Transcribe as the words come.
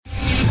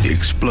The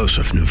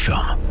explosive new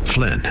film,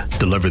 Flynn,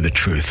 deliver the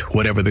truth,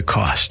 whatever the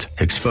cost,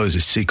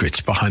 exposes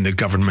secrets behind the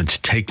government's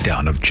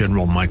takedown of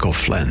General Michael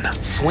Flynn.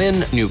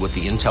 Flynn knew what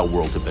the intel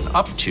world had been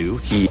up to.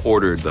 He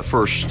ordered the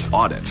first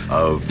audit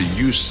of the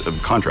use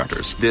of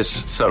contractors.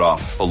 This set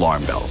off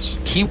alarm bells.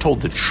 He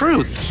told the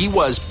truth. He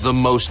was the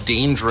most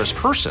dangerous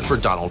person for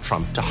Donald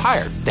Trump to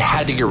hire. They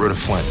had to get rid of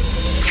Flynn.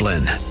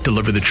 Flynn,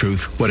 deliver the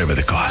truth, whatever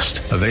the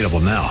cost. Available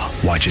now.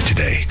 Watch it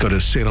today. Go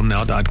to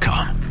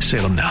salemnow.com.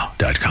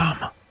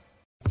 salemnow.com.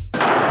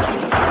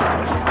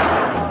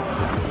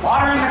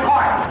 Order in the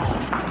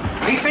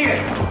court. Be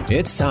seated.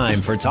 It's time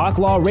for Talk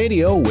Law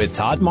Radio with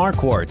Todd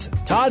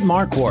Marquardt. Todd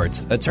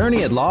Marquardt,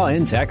 attorney at law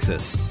in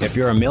Texas. If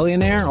you're a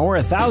millionaire or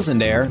a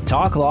thousandaire,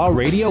 Talk Law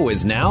Radio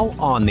is now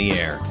on the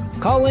air.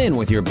 Call in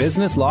with your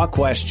business law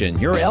question,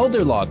 your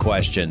elder law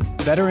question,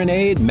 veteran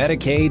aid,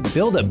 Medicaid,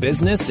 build a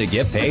business to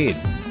get paid.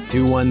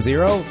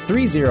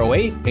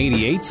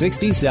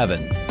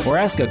 210-308-8867. Or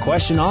ask a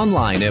question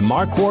online at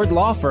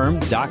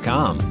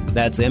marquardtlawfirm.com.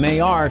 That's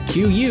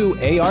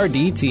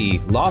MARQUARDT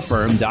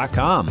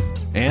lawfirm.com.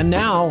 And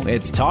now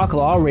it's Talk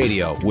Law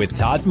Radio with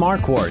Todd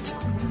Marquardt.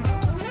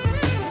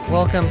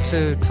 Welcome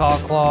to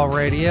Talk Law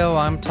Radio.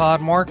 I'm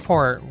Todd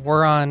Marquardt.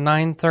 We're on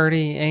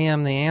 9:30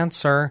 a.m. The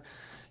Answer.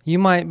 You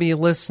might be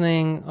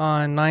listening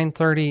on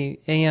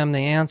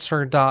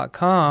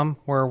 930amtheanswer.com,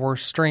 where we're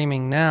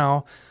streaming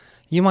now.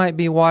 You might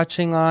be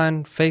watching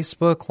on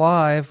Facebook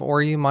Live,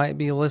 or you might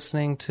be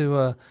listening to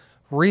a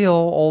real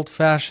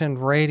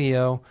old-fashioned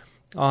radio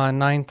on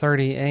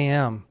 9:30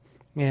 a.m.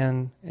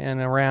 in and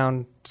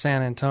around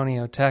San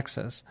Antonio,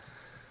 Texas.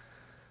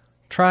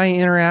 Try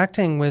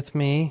interacting with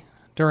me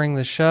during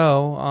the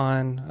show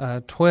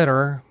on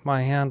Twitter.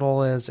 My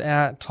handle is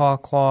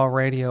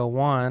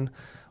 @TalkLawRadio1,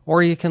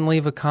 or you can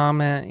leave a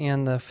comment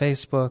in the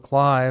Facebook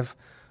Live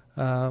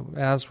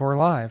as we're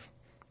live.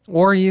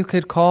 Or you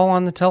could call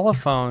on the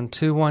telephone,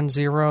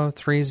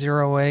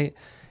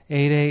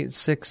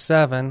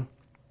 210-308-8867.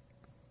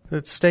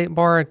 The State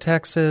Bar of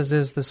Texas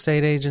is the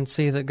state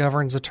agency that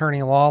governs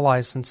attorney law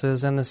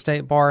licenses, and the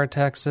State Bar of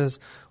Texas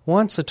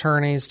wants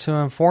attorneys to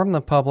inform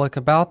the public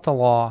about the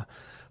law.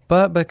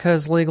 But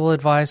because legal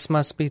advice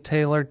must be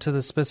tailored to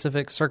the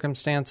specific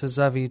circumstances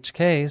of each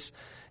case,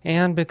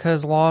 and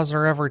because laws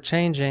are ever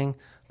changing,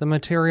 the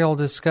material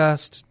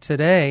discussed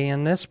today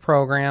in this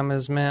program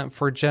is meant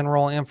for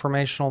general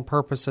informational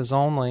purposes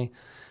only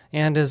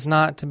and is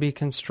not to be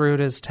construed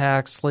as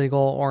tax, legal,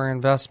 or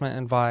investment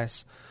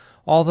advice.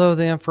 Although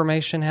the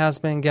information has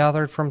been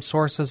gathered from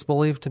sources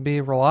believed to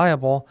be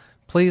reliable,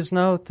 please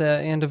note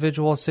that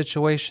individual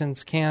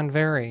situations can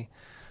vary.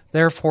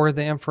 Therefore,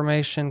 the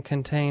information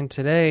contained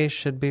today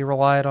should be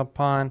relied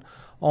upon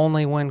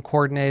only when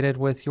coordinated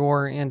with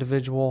your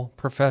individual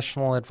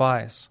professional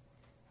advice.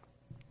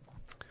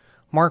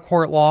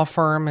 Marquardt Law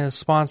Firm is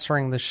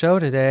sponsoring the show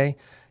today,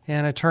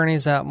 and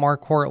attorneys at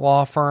Marquardt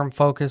Law Firm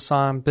focus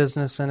on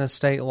business and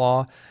estate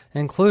law,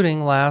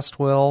 including last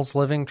wills,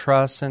 living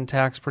trusts, and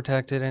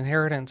tax-protected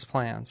inheritance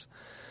plans.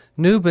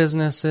 New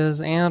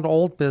businesses and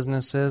old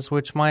businesses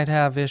which might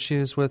have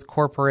issues with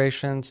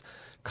corporations,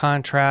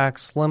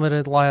 contracts,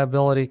 limited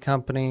liability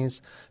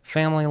companies,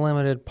 family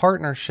limited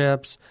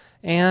partnerships,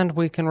 and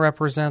we can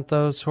represent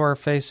those who are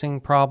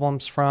facing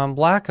problems from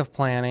lack of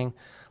planning,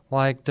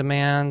 like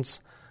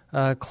demands,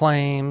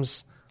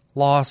 claims,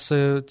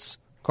 lawsuits,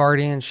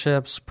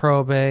 guardianships,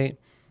 probate,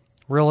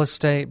 real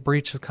estate,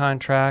 breach of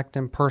contract,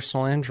 and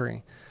personal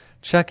injury.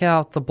 Check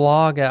out the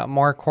blog at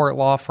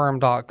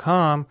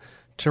marquardtlawfirm.com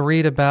to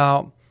read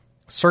about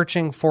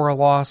searching for a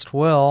lost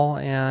will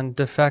and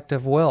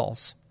defective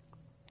wills.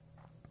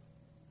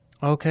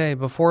 Okay,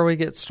 before we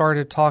get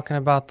started talking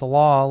about the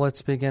law,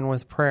 let's begin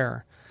with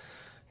prayer.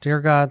 Dear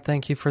God,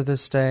 thank you for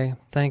this day.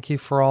 Thank you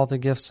for all the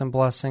gifts and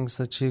blessings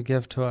that you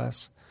give to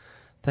us.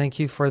 Thank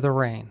you for the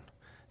rain.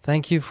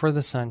 Thank you for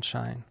the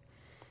sunshine.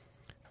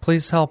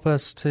 Please help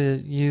us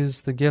to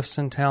use the gifts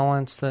and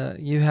talents that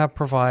you have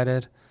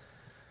provided,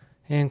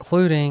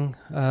 including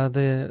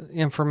the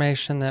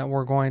information that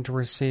we're going to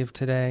receive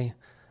today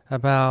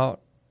about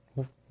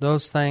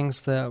those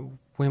things that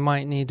we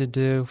might need to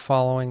do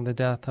following the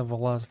death of a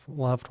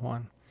loved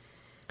one.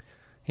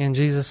 In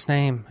Jesus'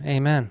 name,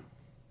 amen.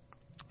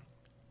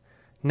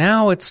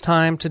 Now it's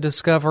time to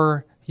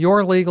discover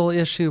your legal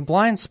issue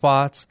blind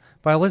spots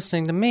by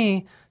listening to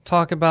me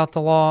talk about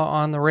the law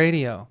on the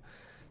radio.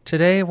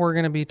 Today we're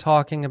going to be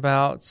talking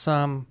about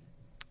some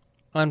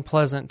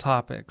unpleasant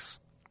topics.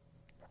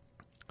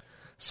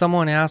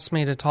 Someone asked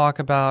me to talk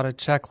about a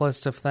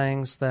checklist of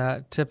things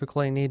that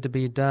typically need to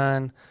be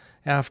done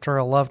after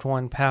a loved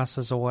one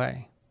passes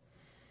away.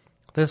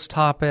 This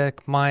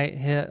topic might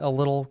hit a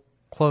little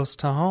close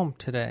to home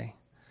today.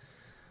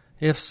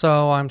 If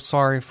so, I'm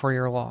sorry for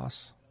your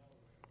loss.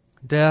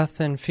 Death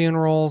and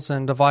funerals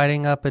and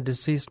dividing up a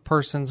deceased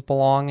person's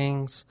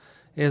belongings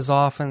is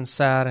often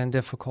sad and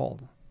difficult.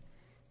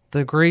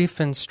 The grief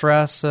and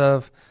stress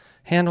of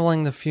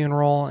handling the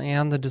funeral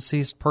and the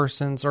deceased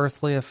person's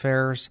earthly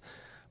affairs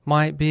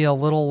might be a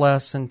little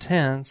less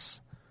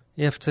intense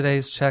if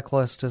today's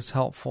checklist is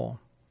helpful.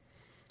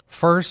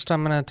 First,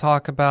 I'm going to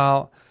talk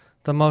about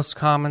the most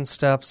common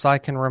steps I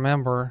can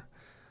remember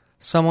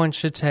someone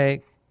should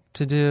take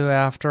to do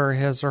after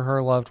his or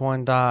her loved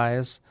one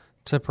dies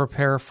to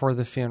prepare for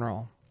the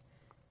funeral.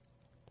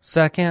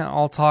 Second,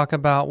 I'll talk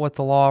about what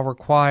the law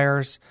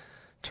requires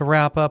to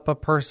wrap up a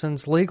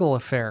person's legal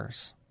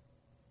affairs,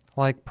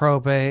 like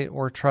probate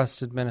or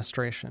trust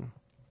administration.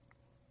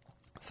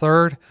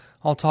 Third,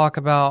 I'll talk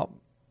about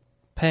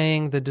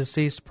paying the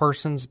deceased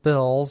person's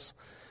bills.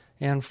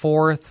 And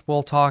fourth,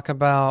 we'll talk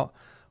about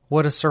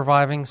what a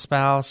surviving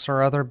spouse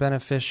or other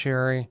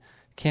beneficiary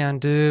can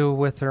do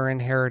with their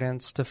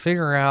inheritance to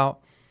figure out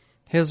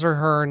his or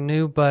her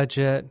new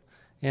budget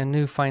and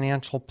new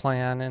financial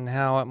plan and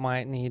how it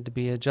might need to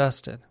be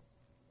adjusted.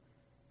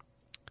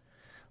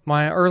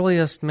 My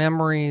earliest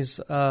memories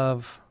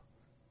of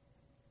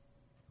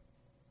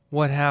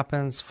what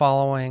happens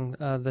following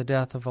the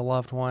death of a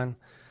loved one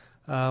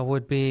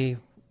would be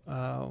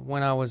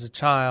when I was a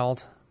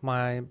child.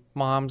 My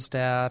mom's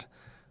dad,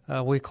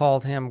 we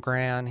called him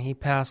Gran. He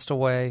passed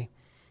away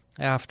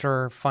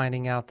after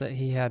finding out that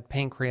he had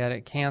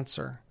pancreatic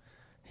cancer.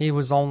 He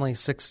was only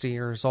 60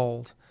 years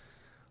old.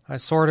 I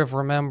sort of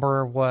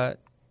remember what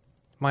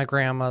my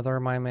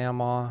grandmother, my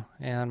mama,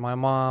 and my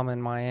mom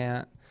and my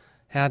aunt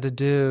had to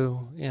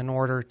do in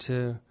order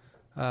to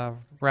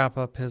wrap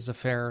up his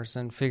affairs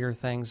and figure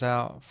things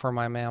out for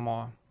my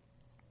mama.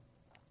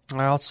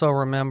 I also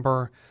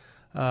remember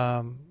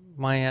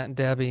my Aunt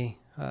Debbie.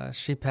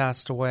 She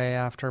passed away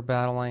after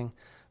battling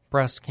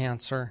breast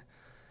cancer,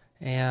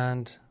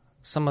 and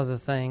some of the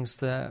things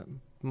that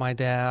my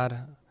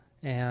dad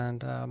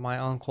and my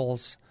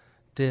uncles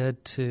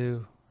did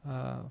to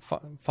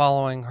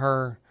following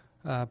her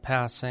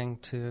passing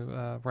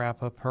to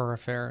wrap up her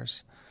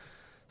affairs.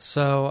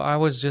 So I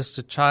was just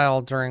a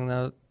child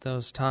during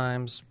those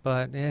times,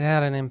 but it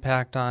had an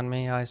impact on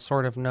me. I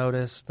sort of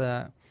noticed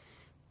that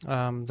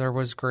there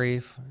was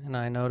grief, and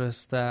I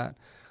noticed that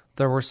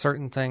there were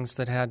certain things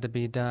that had to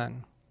be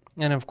done.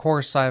 And of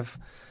course, I've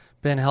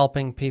been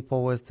helping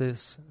people with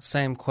this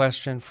same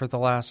question for the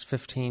last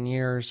 15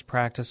 years,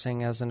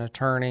 practicing as an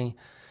attorney,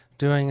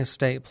 doing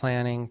estate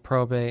planning,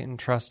 probate, and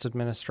trust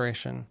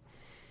administration.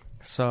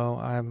 So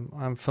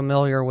I'm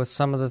familiar with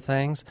some of the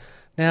things.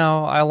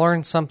 Now, I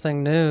learn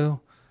something new,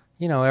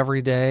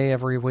 every day,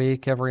 every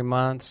week, every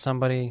month.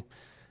 Somebody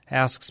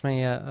asks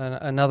me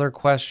another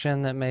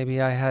question that maybe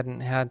I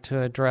hadn't had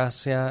to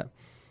address yet.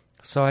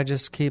 So I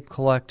just keep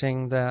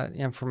collecting that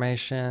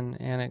information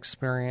and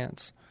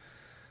experience.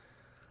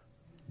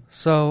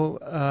 So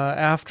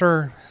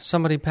after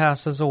somebody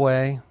passes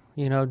away,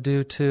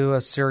 due to a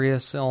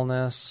serious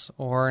illness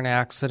or an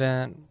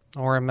accident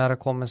or a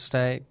medical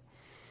mistake,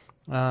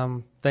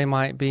 they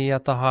might be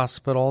at the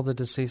hospital. The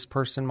deceased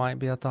person might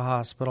be at the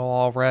hospital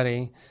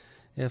already.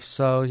 If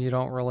so, you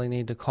don't really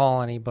need to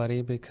call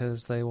anybody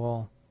because they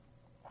will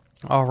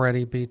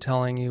already be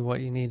telling you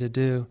what you need to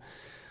do.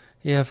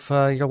 If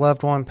your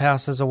loved one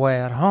passes away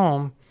at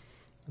home,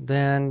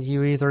 then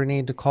you either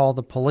need to call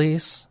the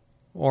police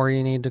or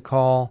you need to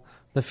call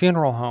the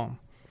funeral home.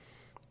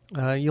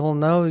 You'll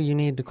know you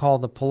need to call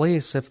the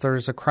police if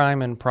there's a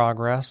crime in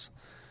progress,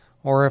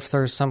 or if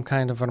there's some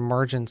kind of an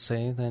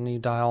emergency, then you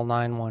dial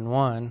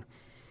 911.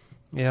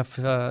 If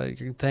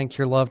you think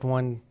your loved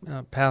one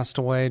passed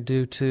away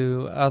due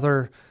to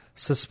other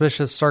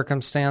suspicious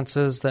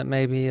circumstances that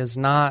maybe is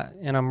not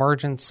an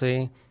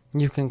emergency,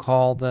 you can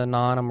call the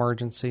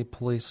non-emergency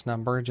police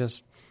number.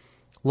 Just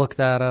look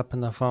that up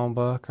in the phone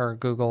book or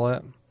Google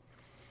it.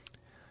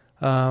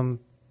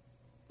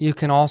 You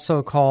can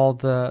also call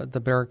the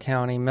Bexar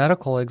County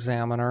medical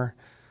examiner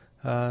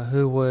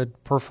who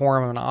would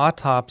perform an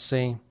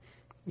autopsy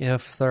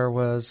if there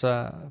was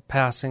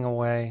passing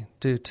away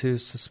due to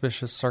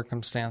suspicious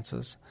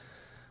circumstances.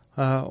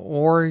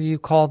 Or you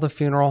call the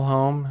funeral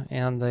home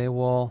and they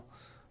will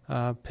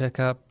pick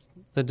up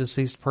the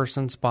deceased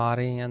person's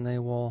body and they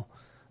will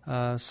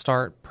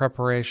start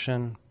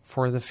preparation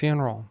for the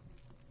funeral.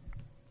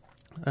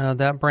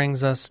 That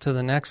brings us to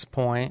the next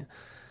point,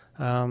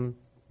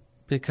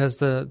 because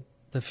the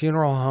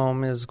funeral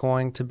home is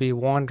going to be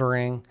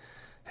wondering,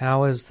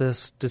 how is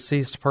this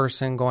deceased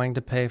person going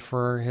to pay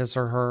for his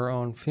or her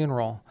own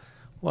funeral?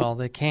 Well,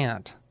 they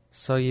can't.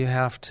 So you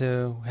have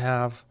to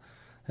have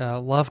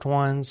loved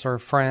ones or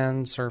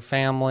friends or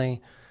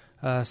family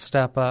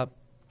step up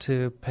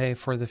to pay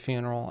for the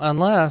funeral.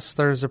 Unless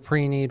there's a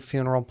pre-need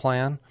funeral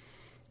plan,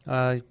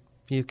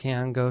 you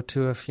can go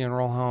to a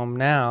funeral home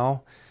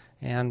now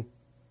and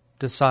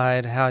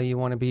decide how you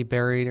want to be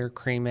buried or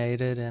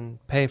cremated and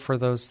pay for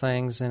those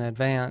things in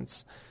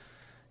advance.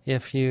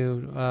 If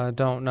you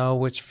don't know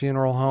which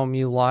funeral home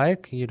you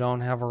like, you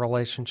don't have a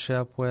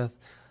relationship with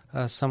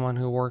someone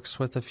who works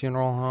with the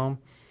funeral home,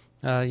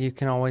 you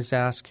can always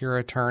ask your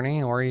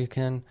attorney, or you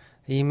can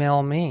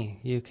email me.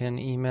 You can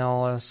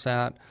email us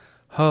at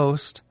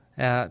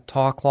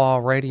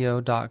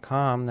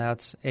host@talklawradio.com.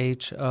 That's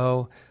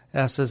HOS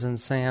as in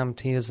Sam,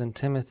 T as in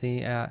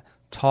Timothy, at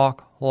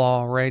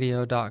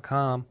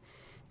talklawradio.com.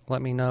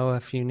 Let me know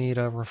if you need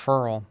a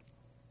referral.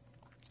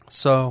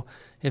 So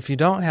If you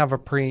don't have a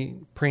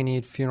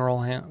pre-need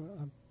funeral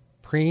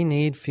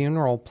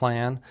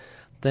plan,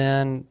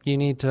 then you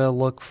need to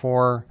look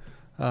for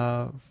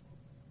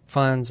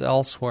funds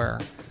elsewhere.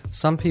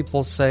 Some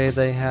people say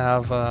they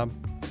have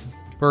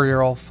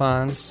burial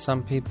funds.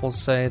 Some people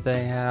say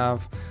they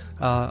have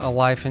a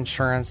life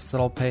insurance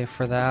that'll pay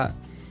for that.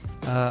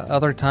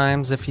 Other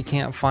times, if you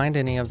can't find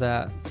any of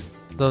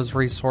those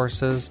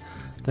resources,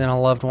 then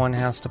a loved one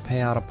has to pay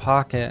out of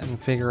pocket and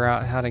figure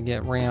out how to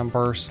get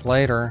reimbursed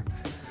later.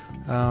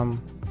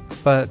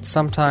 But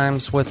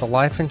sometimes with a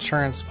life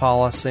insurance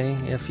policy,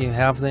 if you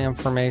have the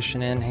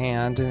information in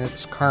hand and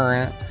it's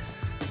current,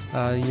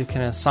 you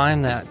can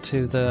assign that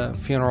to the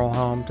funeral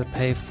home to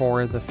pay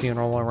for the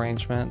funeral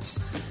arrangements.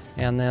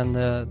 And then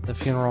the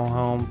funeral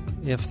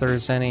home, if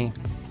there's any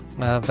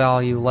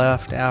value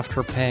left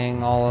after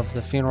paying all of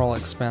the funeral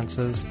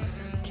expenses,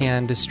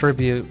 can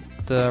distribute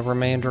the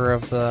remainder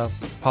of the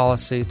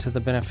policy to the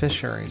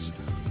beneficiaries.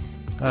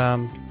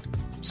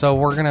 So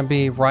we're going to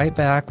be right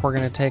back. We're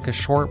going to take a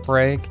short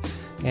break,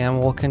 and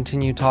we'll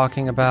continue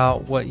talking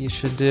about what you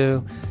should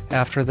do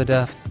after the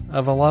death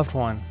of a loved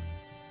one.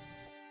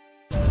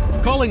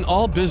 Calling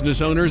all business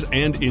owners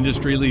and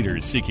industry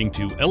leaders seeking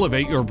to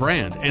elevate your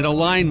brand and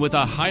align with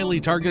a highly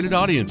targeted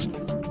audience.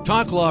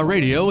 Talk Law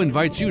Radio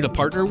invites you to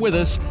partner with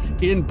us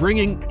in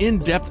bringing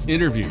in-depth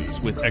interviews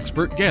with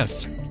expert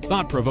guests,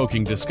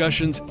 thought-provoking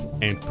discussions,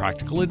 and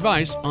practical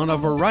advice on a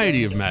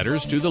variety of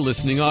matters to the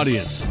listening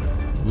audience.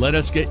 Let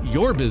us get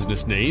your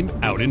business name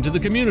out into the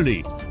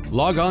community.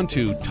 Log on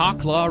to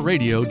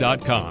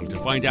talklawradio.com to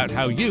find out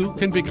how you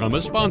can become a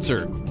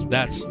sponsor.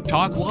 That's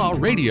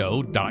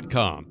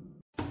talklawradio.com.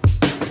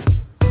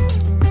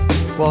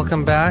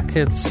 Welcome back.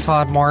 It's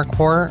Todd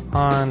Marquardt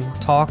on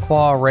Talk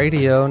Law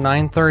Radio,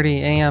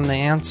 9:30 a.m. The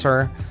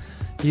Answer.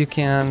 You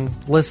can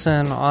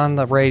listen on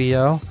the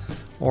radio,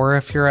 or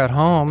if you're at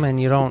home and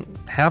you don't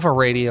have a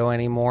radio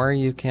anymore,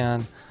 you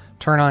can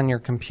turn on your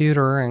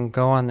computer and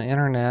go on the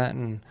internet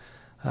and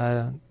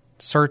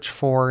search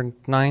for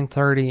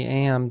 9:30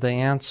 a.m.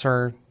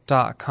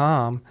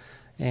 theanswer.com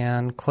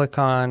and click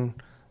on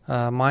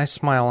my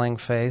smiling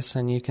face,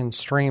 and you can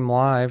stream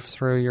live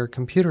through your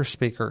computer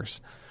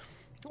speakers.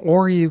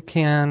 Or you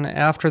can,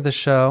 after the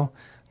show,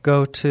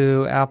 go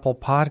to Apple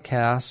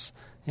Podcasts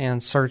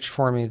and search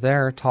for me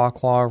there,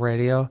 Talk Law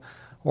Radio.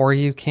 Or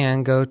you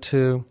can go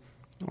to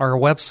our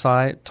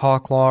website,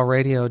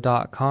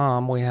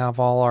 talklawradio.com. We have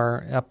all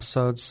our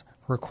episodes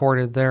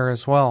recorded there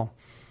as well.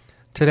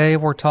 Today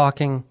we're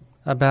talking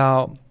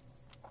about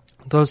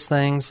those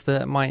things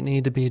that might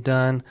need to be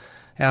done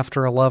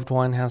after a loved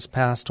one has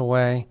passed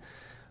away.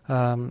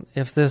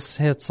 If this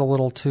hits a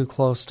little too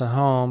close to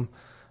home,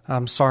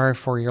 I'm sorry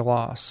for your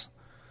loss.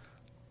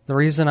 The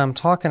reason I'm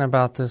talking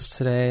about this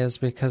today is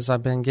because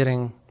I've been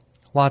getting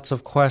lots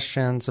of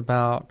questions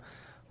about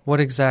what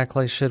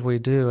exactly should we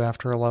do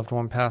after a loved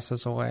one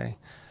passes away.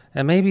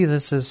 And maybe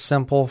this is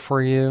simple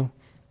for you,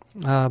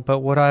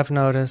 but what I've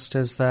noticed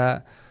is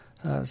that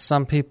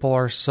some people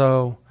are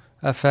so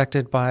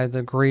affected by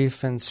the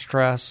grief and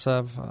stress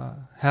of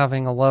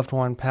having a loved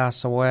one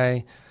pass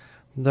away,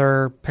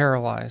 they're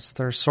paralyzed.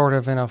 They're sort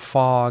of in a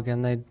fog,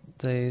 and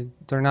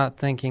they're not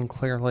thinking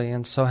clearly.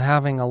 And so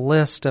having a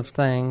list of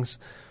things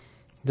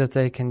that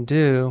they can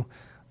do,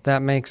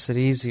 that makes it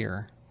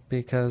easier,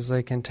 because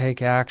they can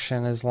take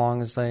action as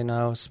long as they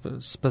know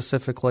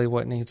specifically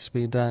what needs to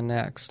be done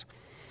next.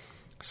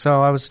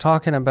 So I was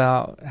talking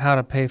about how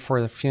to pay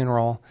for the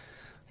funeral.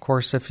 Of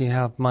course, if you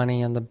have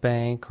money in the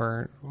bank,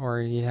 or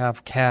you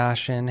have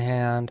cash in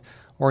hand,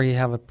 or you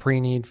have a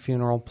pre-need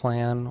funeral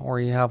plan, or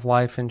you have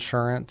life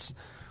insurance,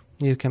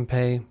 you can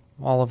pay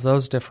all of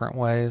those different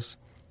ways.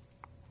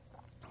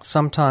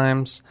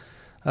 Sometimes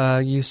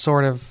you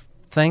sort of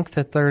think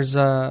that there's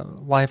a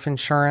life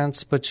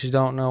insurance, but you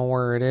don't know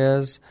where it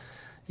is.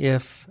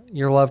 If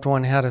your loved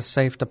one had a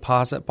safe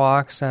deposit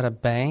box at a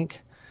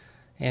bank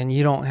and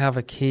you don't have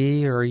a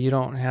key, or you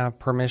don't have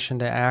permission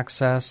to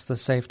access the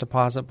safe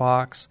deposit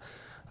box,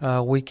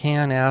 we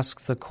can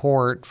ask the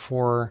court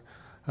for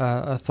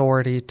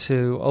authority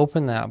to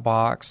open that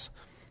box.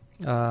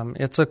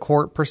 It's a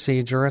court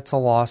procedure. It's a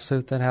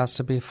lawsuit that has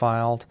to be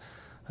filed.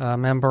 A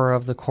member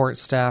of the court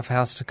staff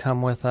has to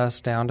come with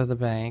us down to the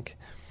bank.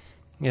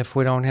 If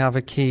we don't have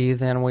a key,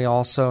 then we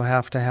also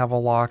have to have a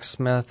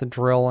locksmith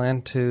drill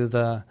into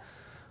the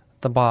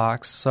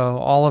box. So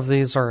all of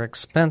these are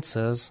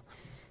expenses,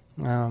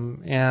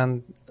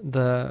 and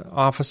the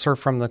officer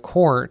from the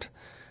court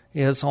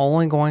is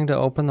only going to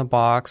open the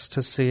box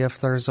to see if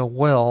there's a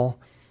will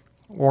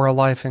or a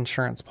life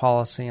insurance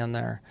policy in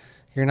there.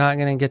 You're not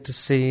going to get to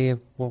see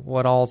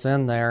what all's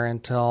in there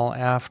until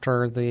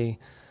after the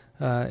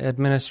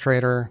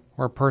administrator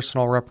or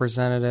personal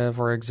representative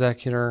or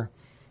executor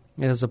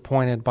is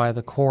appointed by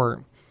the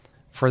court.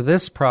 For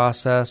this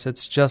process,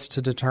 it's just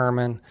to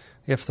determine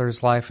if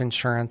there's life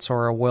insurance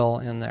or a will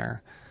in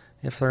there.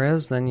 If there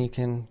is, then you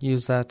can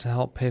use that to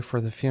help pay for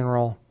the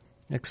funeral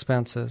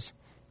expenses.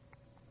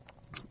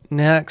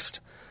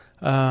 Next,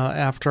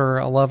 after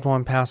a loved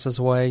one passes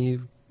away,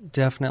 you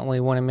definitely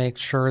want to make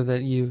sure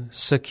that you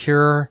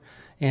secure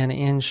and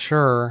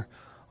insure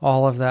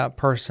all of that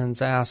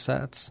person's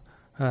assets,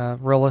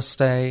 real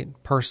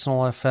estate,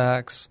 personal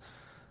effects,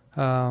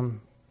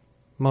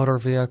 motor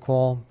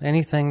vehicle,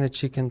 anything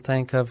that you can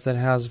think of that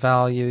has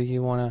value.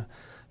 You want to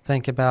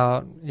think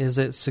about, is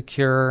it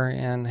secure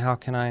and how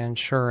can I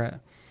insure it?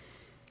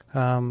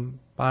 I'm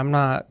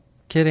not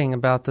kidding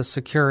about the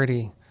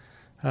security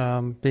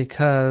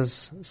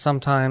because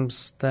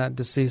sometimes that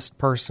deceased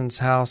person's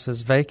house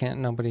is vacant,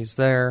 nobody's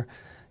there,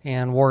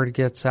 and word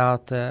gets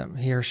out that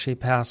he or she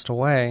passed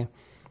away.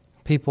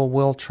 People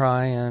will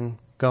try and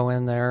go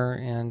in there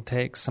and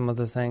take some of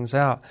the things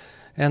out.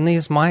 And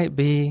these might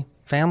be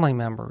family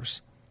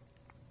members.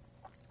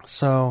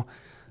 So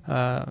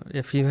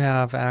if you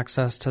have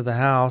access to the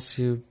house,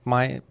 you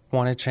might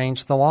want to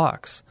change the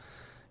locks.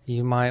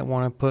 You might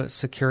want to put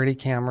security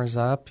cameras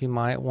up. You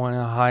might want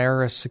to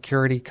hire a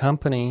security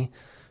company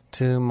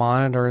to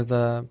monitor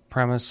the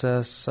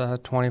premises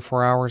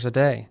 24 hours a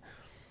day.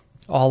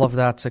 All of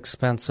that's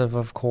expensive,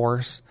 of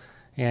course,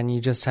 and you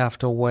just have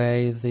to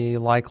weigh the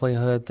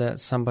likelihood that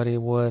somebody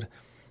would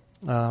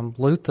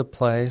loot the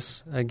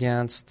place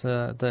against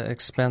the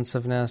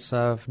expensiveness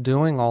of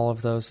doing all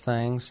of those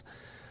things.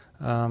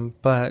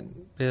 But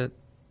it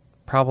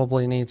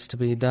probably needs to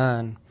be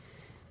done.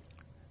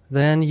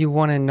 Then you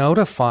want to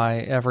notify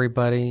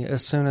everybody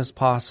as soon as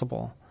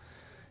possible.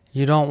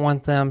 You don't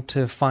want them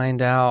to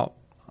find out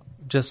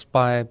just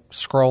by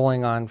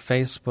scrolling on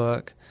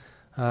Facebook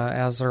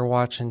as they're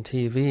watching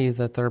TV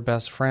that their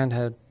best friend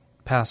had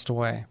passed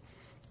away.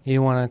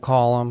 You want to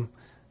call them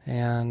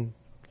and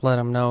let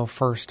them know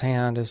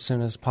firsthand as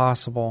soon as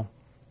possible.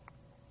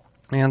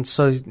 And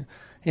so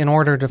in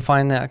order to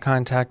find that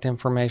contact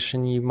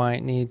information, you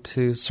might need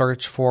to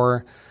search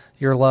for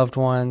your loved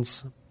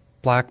one's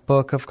Black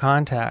Book of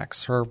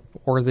Contacts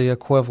or the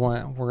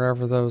equivalent,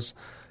 wherever those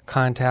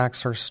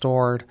contacts are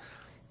stored.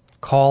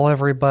 Call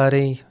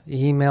everybody,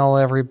 email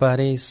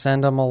everybody,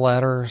 send them a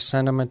letter,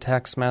 send them a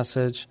text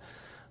message.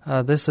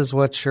 This is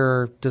what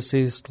your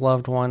deceased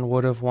loved one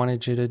would have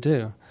wanted you to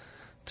do,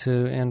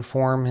 to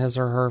inform his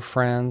or her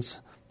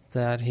friends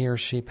that he or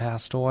she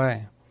passed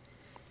away.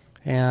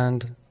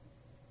 And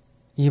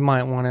you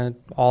might want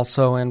to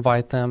also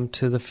invite them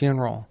to the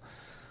funeral.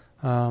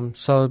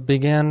 So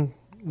begin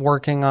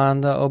working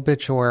on the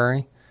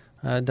obituary.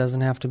 It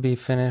doesn't have to be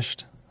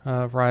finished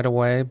right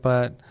away,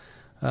 but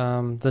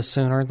the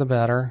sooner the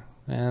better.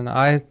 And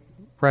I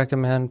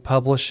recommend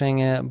publishing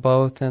it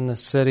both in the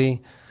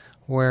city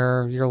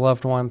where your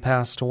loved one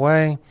passed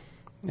away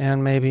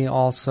and maybe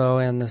also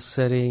in the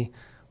city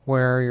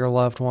where your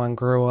loved one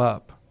grew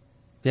up.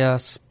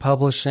 Yes,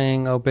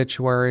 publishing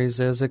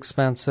obituaries is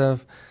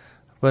expensive,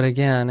 but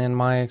again, in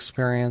my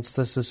experience,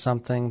 this is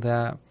something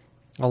that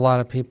a lot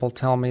of people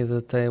tell me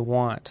that they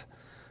want.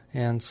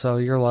 And so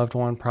your loved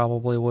one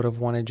probably would have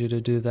wanted you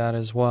to do that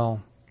as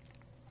well.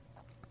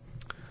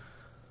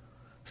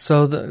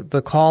 So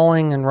the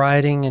calling and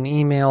writing and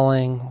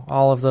emailing,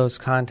 all of those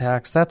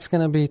contacts, that's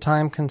going to be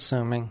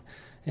time-consuming.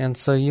 And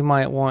so you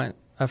might want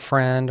a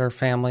friend or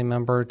family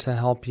member to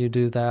help you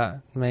do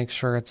that, make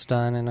sure it's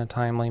done in a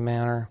timely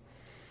manner.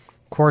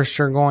 Of course,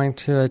 you're going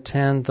to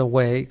attend the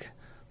wake,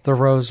 the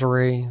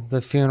rosary, the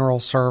funeral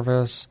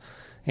service,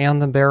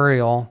 and the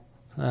burial.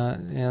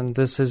 And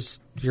this is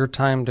your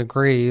time to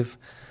grieve.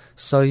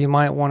 So you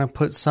might want to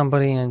put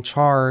somebody in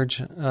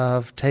charge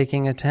of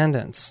taking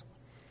attendance.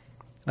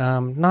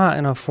 Not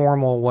in a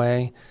formal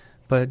way,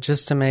 but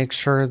just to make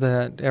sure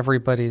that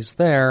everybody's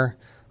there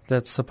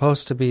that's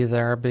supposed to be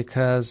there,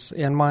 because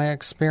in my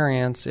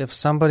experience, if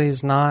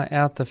somebody's not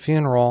at the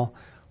funeral,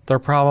 they're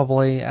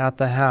probably at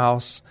the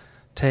house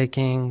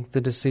taking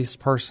the deceased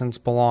person's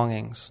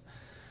belongings.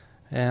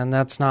 And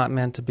that's not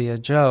meant to be a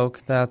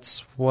joke. That's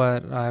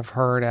what I've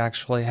heard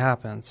actually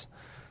happens.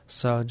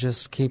 So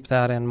just keep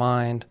that in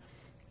mind.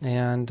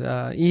 And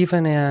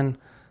even in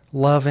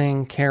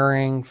loving,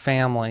 caring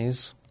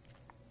families,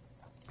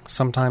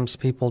 sometimes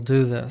people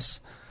do this.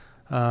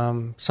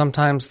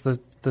 Sometimes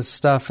the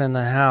stuff in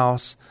the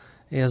house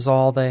is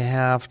all they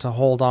have to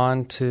hold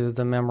on to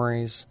the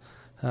memories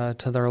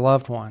to their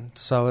loved one.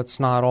 So it's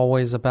not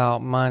always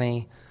about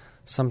money.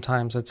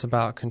 Sometimes it's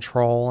about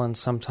control, and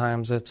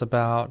sometimes it's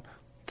about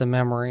the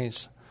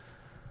memories.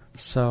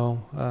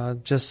 So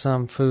just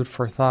some food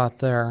for thought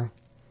there.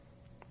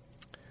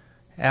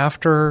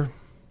 After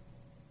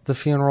the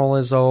funeral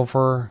is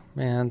over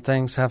and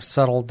things have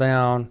settled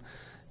down,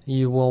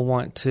 you will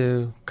want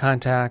to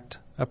contact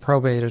a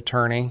probate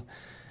attorney,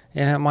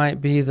 and it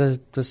might be the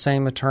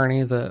same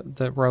attorney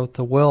that wrote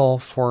the will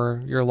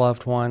for your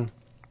loved one.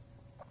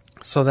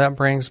 So that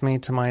brings me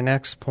to my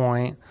next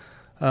point.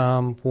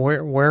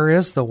 Where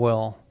is the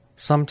will?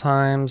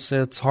 Sometimes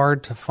it's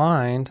hard to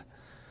find.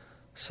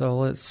 So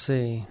let's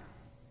see.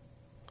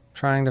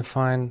 Trying to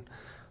find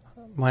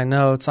my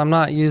notes. I'm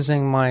not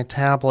using my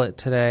tablet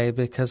today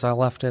because I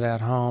left it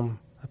at home,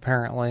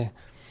 apparently.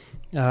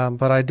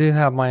 But I do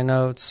have my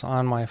notes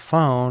on my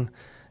phone,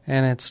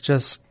 and it's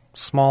just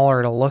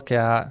smaller to look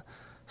at.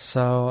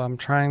 So I'm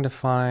trying to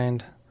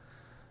find...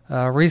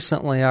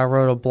 recently I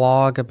wrote a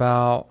blog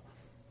about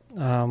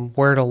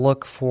where to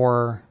look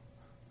for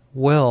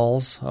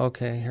wills.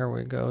 Okay, here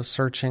we go.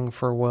 Searching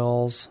for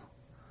wills.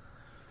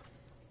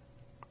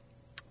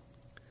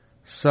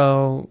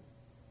 So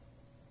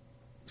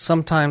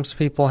sometimes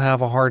people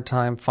have a hard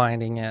time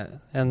finding it,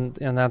 and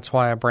that's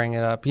why I bring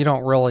it up. You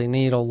don't really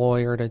need a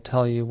lawyer to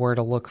tell you where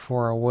to look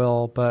for a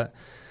will, but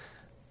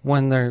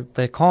when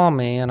they call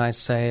me and I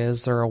say,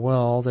 is there a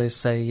will? They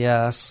say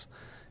yes.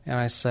 And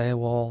I say,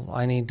 well,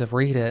 I need to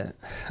read it.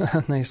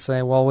 And they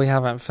say, well, we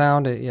haven't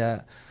found it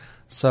yet.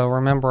 So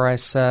remember I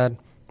said,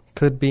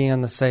 could be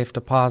in the safe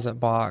deposit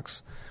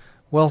box.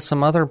 Well,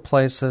 some other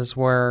places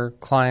where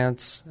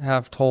clients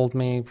have told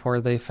me where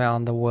they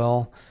found the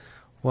will,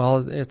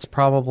 well, it's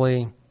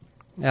probably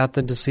at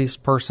the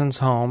deceased person's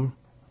home,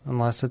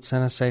 unless it's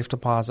in a safe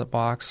deposit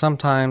box.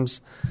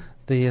 Sometimes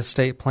the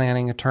estate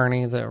planning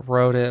attorney that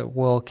wrote it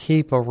will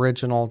keep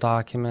original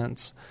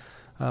documents.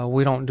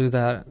 We don't do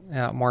that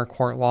at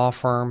Marquardt Law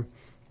Firm,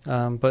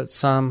 but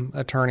some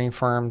attorney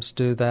firms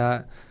do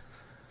that.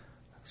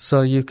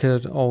 So you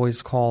could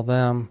always call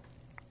them.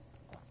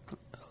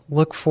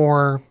 Look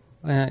for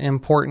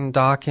important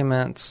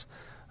documents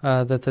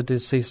that the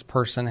deceased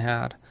person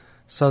had.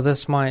 So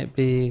this might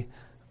be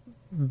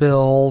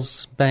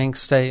bills, bank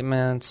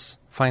statements,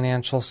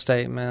 financial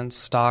statements,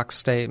 stock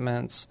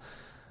statements,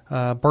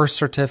 birth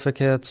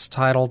certificates,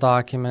 title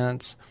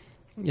documents.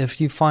 If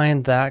you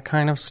find that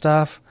kind of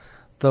stuff,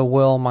 the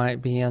will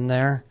might be in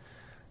there.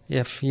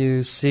 If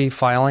you see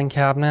filing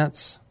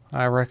cabinets,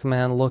 I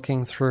recommend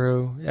looking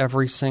through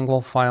every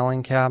single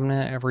filing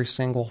cabinet, every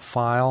single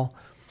file,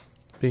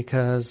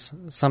 because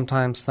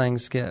sometimes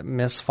things get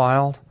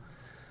misfiled.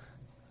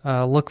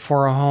 Look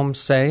for a home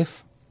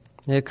safe.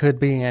 It could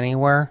be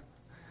anywhere,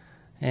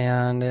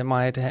 and it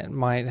might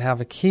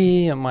have a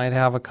key, it might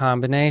have a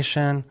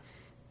combination,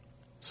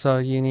 so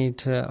you need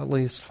to at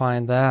least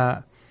find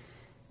that.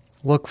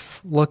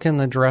 Look in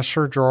the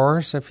dresser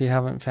drawers if you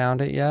haven't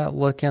found it yet.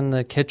 Look in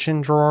the kitchen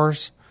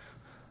drawers.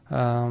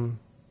 You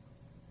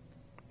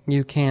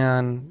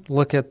can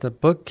look at the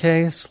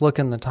bookcase, look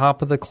in the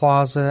top of the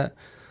closet,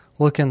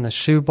 look in the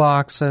shoe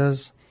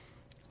boxes,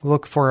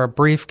 look for a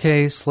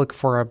briefcase, look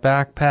for a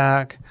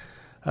backpack.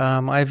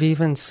 I've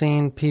even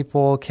seen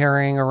people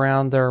carrying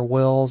around their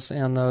wills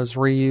in those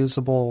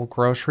reusable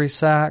grocery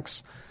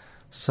sacks.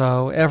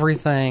 So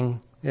everything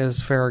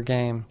is fair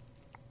game.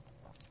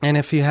 And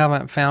if you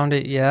haven't found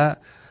it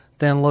yet,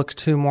 then look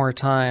 2 more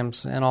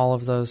times in all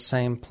of those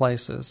same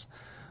places.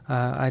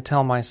 I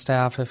tell my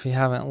staff, if you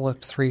haven't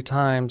looked 3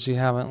 times, you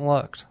haven't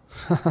looked.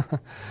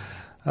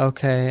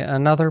 Okay,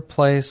 another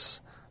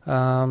place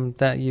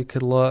that you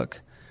could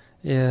look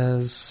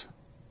is,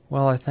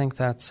 well, I think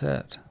that's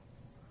it.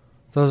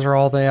 Those are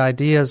all the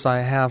ideas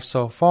I have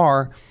so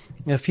far.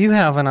 If you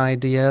have an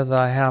idea that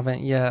I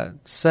haven't yet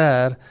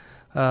said,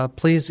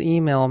 please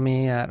email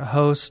me at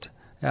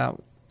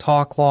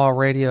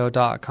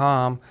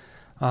host@talklawradio.com.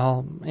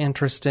 I'm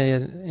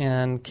interested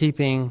in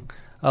keeping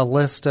a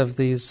list of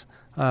these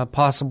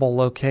possible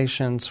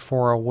locations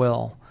for a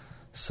will.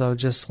 So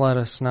just let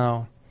us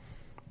know.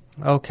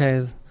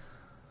 Okay,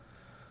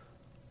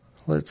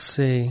 let's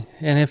see.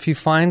 And if you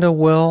find a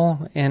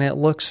will and it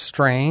looks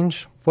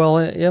strange, well,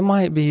 it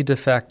might be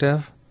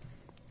defective.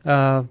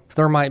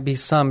 There might be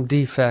some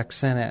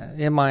defects in it.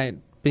 It might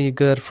be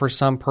good for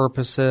some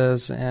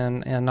purposes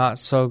and not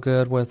so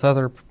good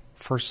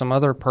for some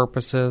other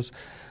purposes.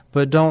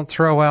 But don't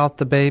throw out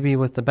the baby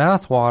with the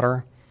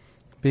bathwater,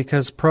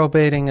 because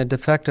probating a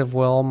defective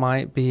will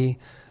might be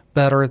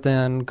better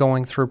than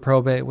going through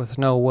probate with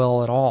no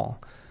will at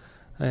all.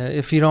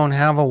 If you don't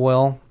have a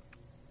will,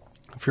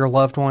 if your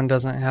loved one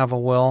doesn't have a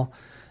will,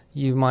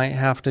 you might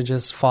have to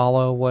just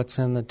follow what's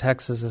in the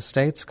Texas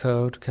Estates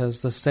Code,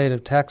 because the state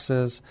of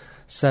Texas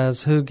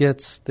says who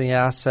gets the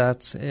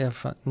assets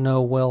if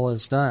no will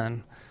is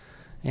done.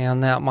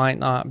 And that might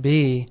not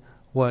be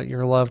what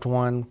your loved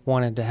one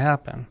wanted to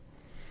happen.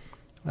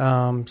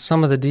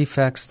 Some of the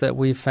defects that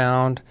we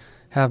found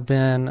have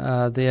been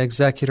the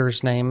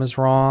executor's name is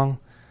wrong,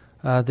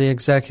 the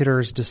executor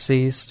is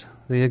deceased,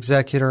 the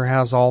executor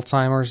has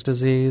Alzheimer's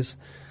disease,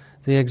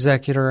 the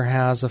executor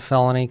has a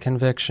felony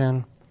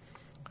conviction,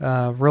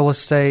 real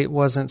estate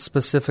wasn't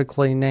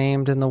specifically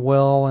named in the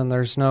will, and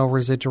there's no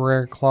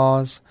residuary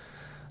clause.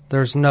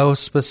 There's no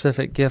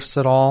specific gifts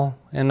at all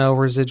and no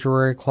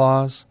residuary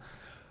clause.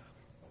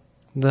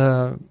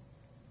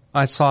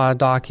 I saw a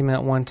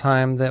document one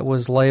time that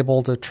was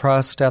labeled a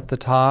trust at the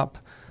top,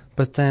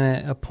 but then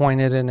it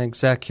appointed an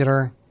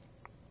executor.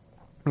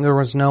 There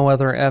was no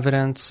other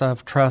evidence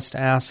of trust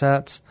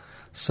assets,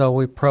 so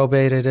we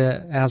probated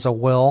it as a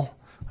will.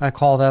 I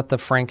call that the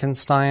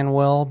Frankenstein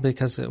will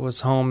because it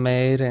was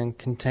homemade and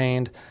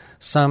contained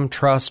some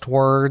trust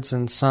words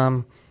and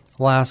some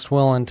last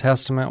will and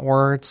testament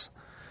words.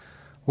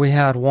 We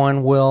had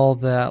one will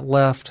that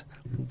left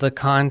the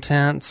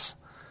contents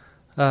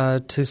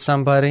to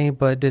somebody,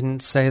 but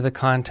didn't say the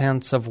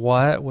contents of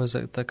what. Was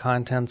it the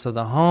contents of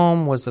the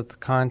home? Was it the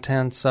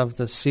contents of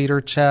the cedar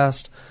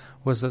chest?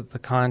 Was it the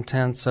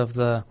contents of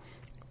the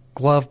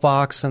glove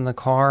box in the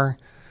car?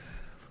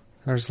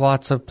 There's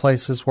lots of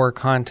places where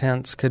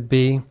contents could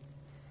be.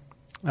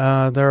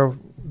 There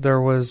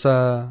was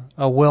a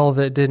will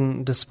that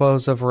didn't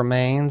dispose of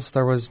remains.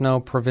 There was no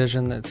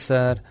provision that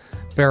said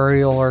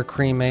burial or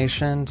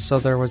cremation, so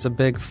there was a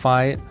big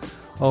fight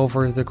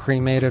over the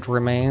cremated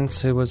remains,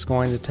 who was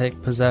going to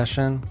take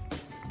possession.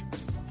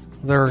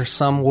 There are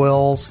some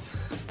wills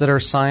that are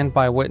signed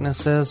by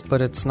witnesses,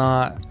 but it's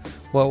not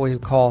what we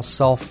call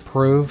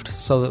self-proved,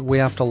 so that we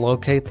have to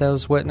locate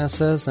those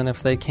witnesses, and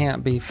if they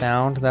can't be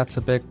found, that's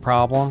a big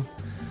problem,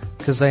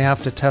 because they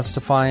have to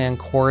testify in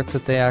court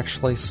that they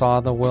actually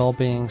saw the will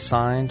being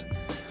signed.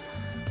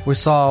 We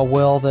saw a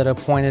will that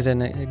appointed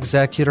an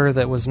executor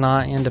that was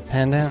not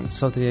independent,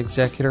 so the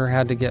executor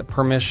had to get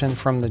permission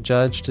from the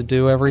judge to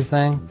do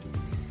everything.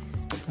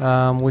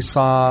 We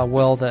saw a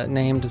will that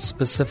named a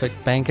specific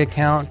bank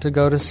account to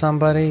go to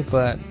somebody,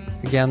 but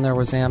again, there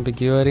was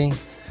ambiguity.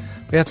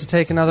 We have to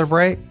take another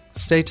break.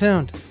 Stay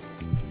tuned.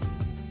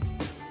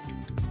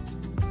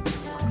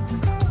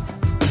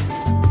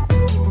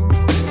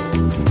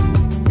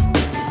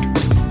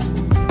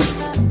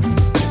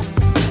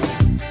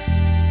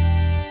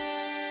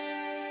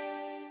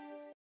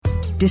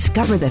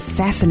 Discover the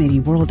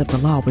fascinating world of the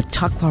law with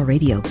Talk Law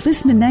Radio.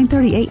 Listen to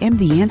 9:30 a.m.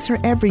 The Answer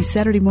every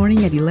Saturday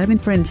morning at 11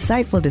 for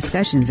insightful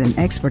discussions and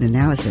expert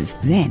analysis.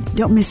 Then,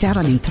 don't miss out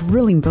on a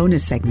thrilling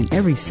bonus segment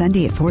every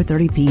Sunday at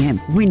 4:30 p.m.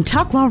 when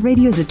Talk Law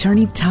Radio's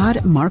attorney Todd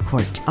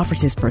Marquardt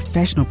offers his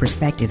professional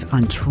perspective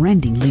on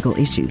trending legal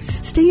issues.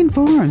 Stay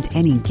informed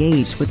and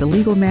engaged with the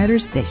legal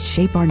matters that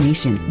shape our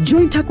nation.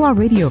 Join Talk Law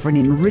Radio for an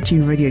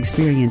enriching radio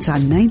experience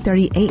on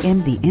 9:30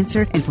 a.m. The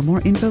Answer. And for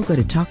more info, go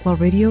to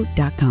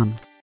talklawradio.com.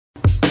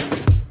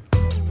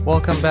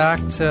 Welcome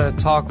back to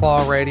Talk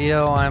Law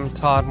Radio. I'm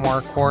Todd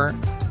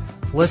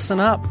Marquardt. Listen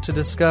up to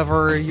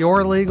discover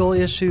your legal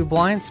issue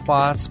blind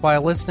spots by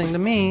listening to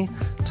me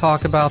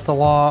talk about the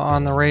law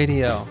on the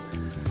radio.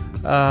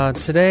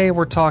 Today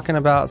we're talking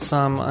about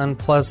some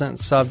unpleasant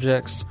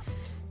subjects.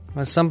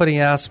 Somebody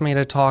asked me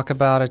to talk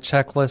about a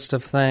checklist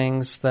of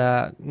things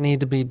that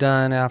need to be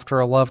done after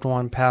a loved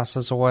one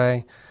passes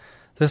away.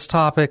 This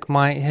topic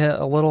might hit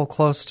a little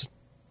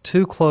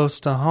too close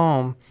to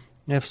home.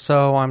 If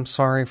so, I'm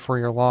sorry for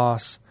your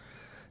loss.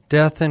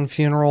 Death and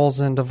funerals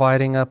and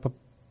dividing up a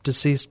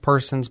deceased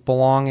person's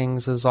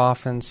belongings is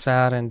often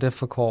sad and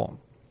difficult.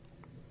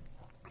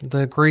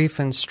 The grief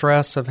and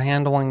stress of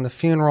handling the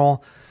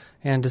funeral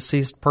and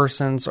deceased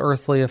person's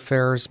earthly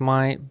affairs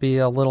might be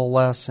a little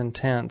less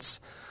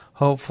intense.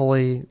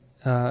 Hopefully,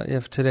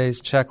 if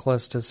today's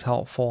checklist is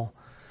helpful.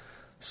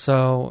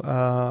 So,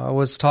 I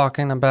was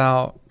talking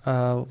about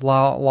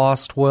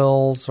lost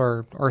wills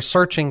or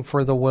searching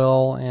for the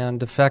will and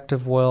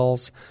defective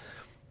wills.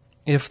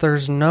 If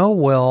there's no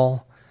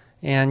will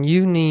and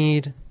you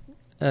need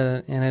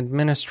an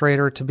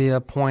administrator to be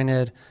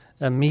appointed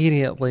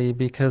immediately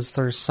because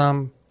there's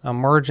some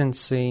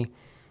emergency,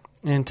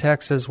 in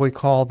Texas we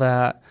call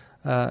that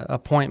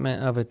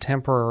appointment of a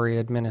temporary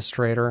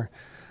administrator.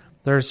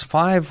 There's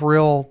 5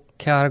 real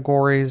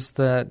categories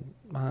that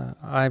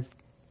I've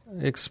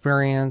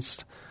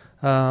experienced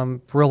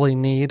really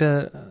need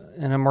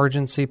an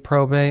emergency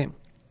probate.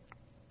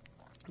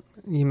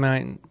 You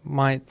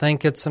might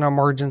think it's an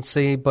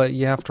emergency, but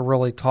you have to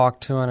really talk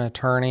to an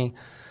attorney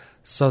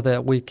so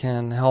that we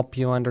can help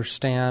you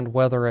understand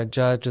whether a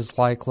judge is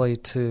likely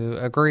to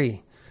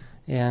agree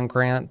and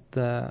grant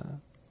the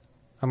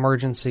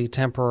emergency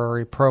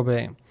temporary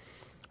probate.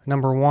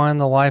 Number 1,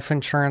 the life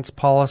insurance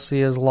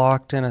policy is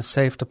locked in a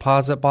safe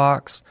deposit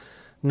box.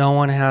 No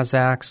one has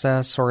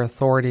access or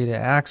authority to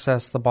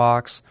access the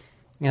box,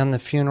 and the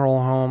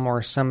funeral home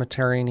or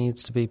cemetery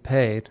needs to be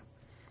paid.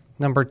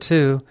 Number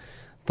 2,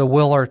 the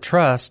will or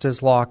trust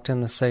is locked in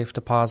the safe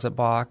deposit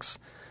box,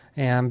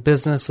 and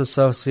business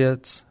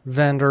associates,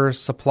 vendors,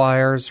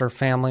 suppliers, or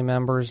family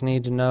members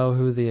need to know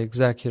who the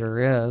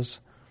executor is.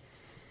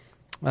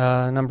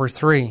 Number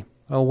 3,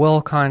 a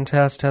will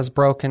contest has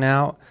broken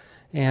out,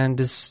 and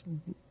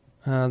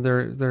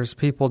there's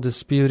people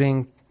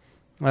disputing.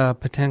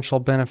 Potential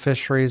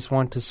beneficiaries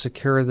want to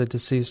secure the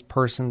deceased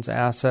person's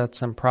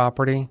assets and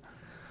property.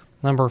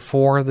 Number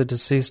 4, the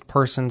deceased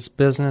person's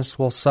business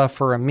will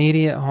suffer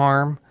immediate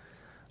harm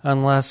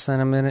unless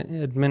an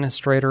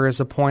administrator is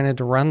appointed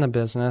to run the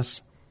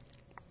business.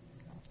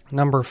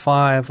 Number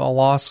 5, a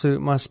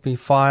lawsuit must be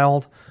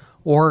filed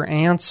or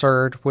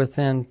answered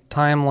within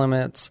time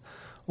limits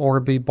or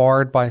be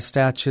barred by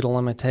statute of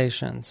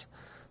limitations.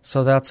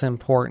 So that's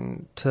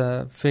important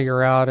to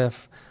figure out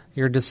if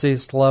your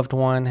deceased loved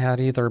one had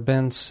either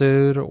been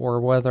sued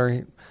or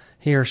whether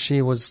he or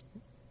she was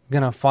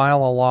going to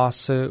file a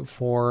lawsuit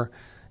for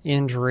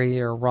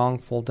injury or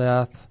wrongful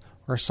death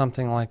or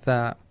something like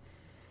that.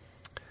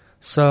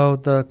 So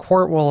the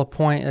court will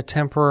appoint a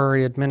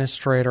temporary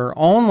administrator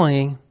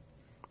only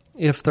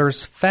if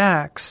there's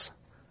facts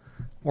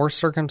or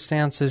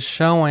circumstances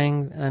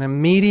showing an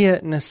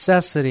immediate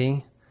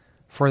necessity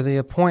for the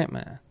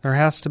appointment. There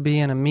has to be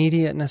an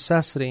immediate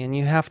necessity, and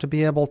you have to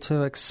be able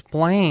to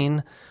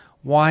explain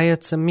why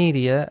it's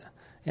immediate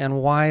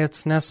and why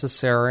it's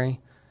necessary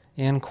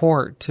in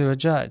court to a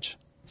judge.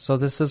 So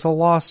this is a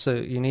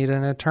lawsuit. You need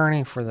an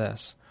attorney for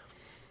this.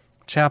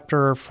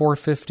 Chapter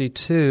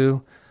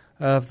 452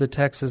 of the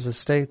Texas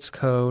Estates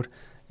Code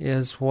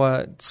is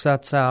what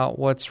sets out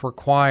what's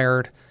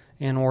required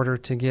in order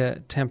to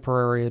get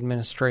temporary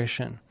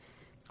administration.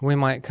 We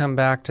might come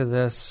back to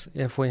this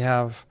if we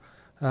have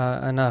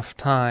enough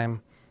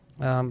time,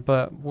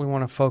 but we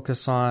want to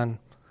focus on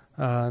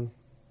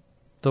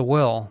the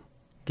will,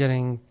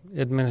 getting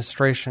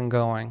administration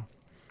going.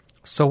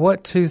 So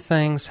what two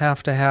things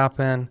have to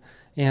happen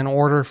in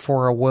order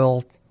for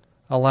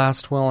a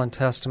last will and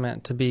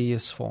testament to be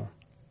useful?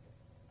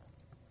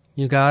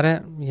 You got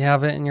it? You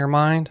have it in your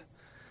mind?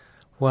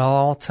 Well,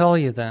 I'll tell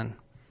you then.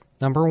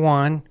 Number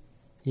one,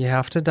 you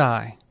have to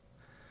die.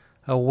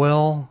 A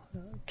will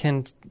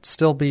can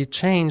still be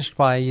changed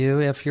by you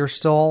if you're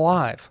still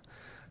alive.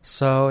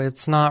 So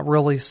it's not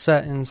really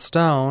set in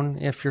stone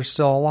if you're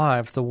still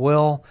alive. The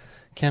will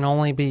can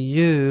only be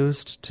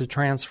used to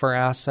transfer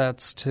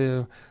assets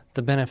to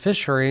the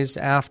beneficiaries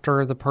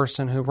after the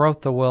person who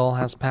wrote the will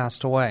has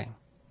passed away.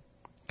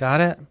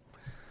 Got it?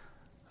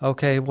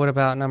 Okay, what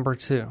about number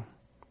two?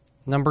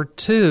 Number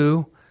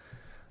two,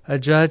 a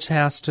judge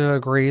has to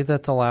agree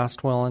that the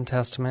last will and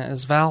testament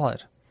is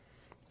valid.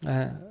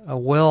 A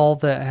will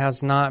that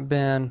has not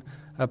been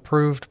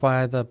approved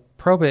by the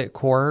probate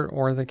court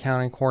or the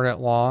county court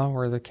at law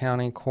or the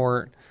county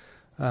court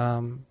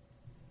has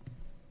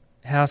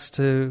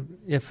to,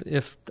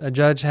 if a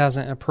judge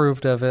hasn't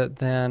approved of it,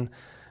 then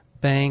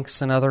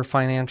banks and other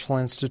financial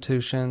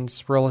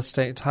institutions, real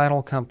estate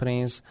title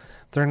companies,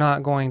 they're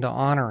not going to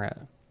honor it.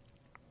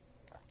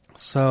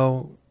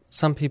 So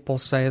some people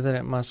say that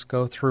it must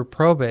go through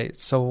probate.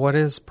 So what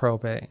is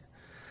probate?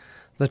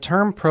 The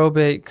term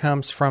probate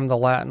comes from the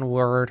Latin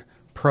word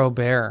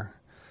probare,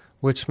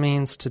 which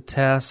means to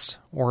test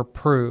or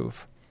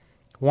prove.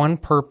 One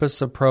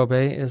purpose of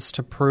probate is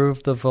to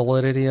prove the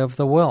validity of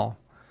the will,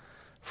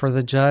 for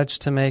the judge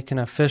to make an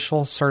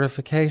official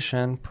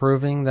certification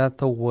proving that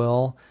the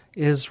will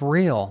is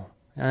real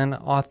and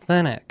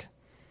authentic.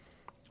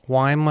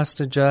 Why must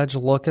a judge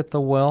look at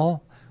the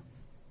will?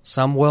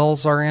 Some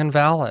wills are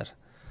invalid.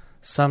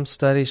 Some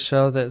studies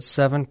show that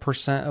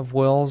 7% of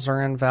wills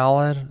are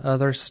invalid.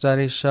 Other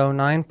studies show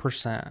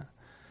 9%.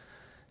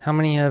 How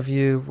many of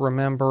you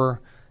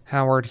remember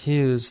Howard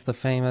Hughes, the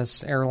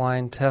famous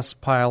airline test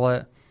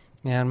pilot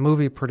and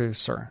movie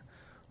producer?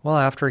 Well,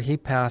 after he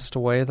passed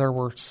away, there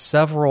were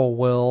several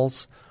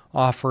wills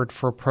offered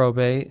for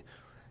probate,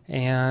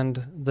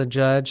 and the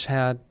judge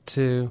had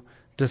to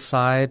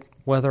decide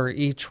whether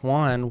each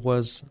one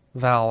was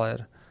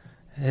valid.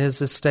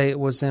 His estate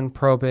was in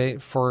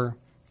probate for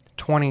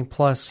 20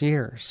 plus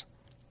years.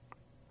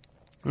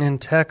 In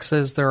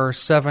Texas, there are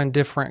 7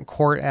 different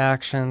court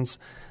actions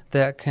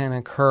that can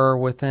occur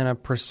within a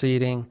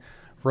proceeding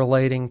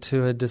relating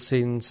to a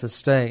decedent's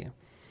estate.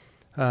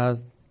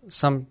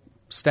 Some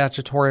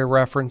statutory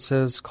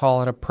references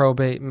call it a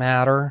probate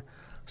matter.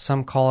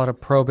 Some call it a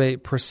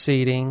probate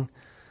proceeding.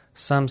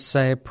 Some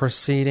say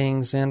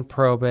proceedings in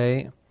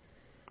probate.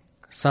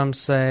 Some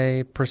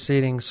say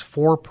proceedings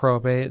for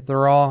probate.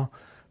 They're all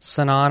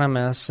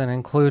synonymous and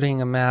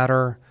including a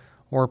matter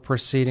or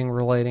proceeding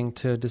relating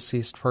to a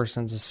deceased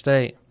person's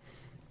estate.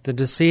 The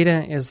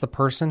decedent is the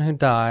person who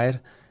died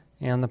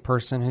and the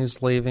person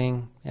who's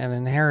leaving an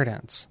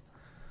inheritance.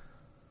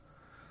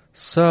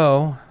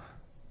 So,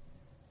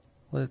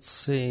 let's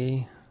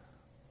see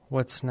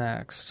what's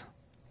next.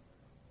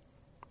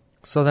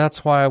 So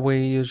that's why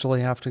we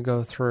usually have to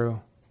go through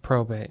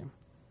probate.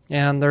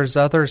 And there's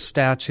other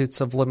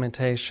statutes of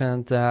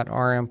limitation that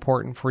are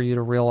important for you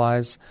to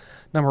realize.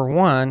 Number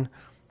one,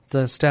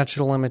 the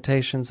statute of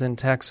limitations in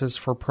Texas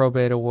for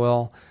probate a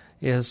will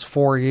is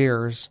 4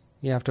 years.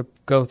 You have to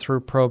go through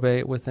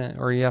probate within,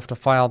 or you have to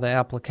file the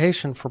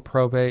application for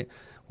probate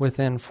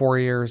within 4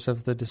 years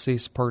of the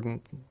deceased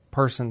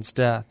person's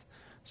death.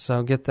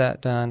 So get that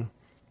done.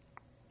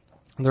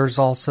 There's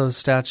also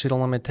statute of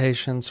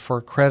limitations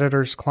for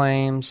creditors'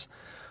 claims,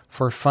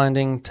 for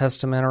funding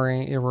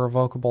testamentary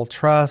irrevocable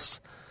trusts,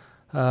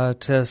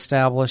 to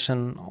establish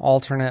an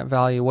alternate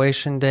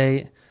valuation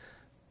date,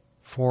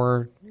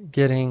 for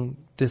getting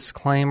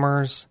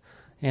disclaimers,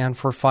 and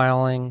for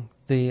filing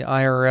the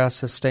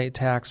IRS estate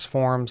tax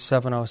form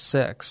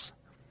 706.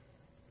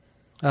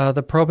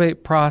 The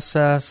probate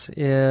process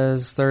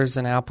is there's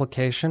an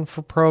application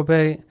for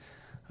probate,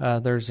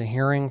 there's a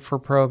hearing for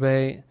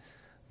probate,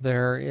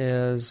 there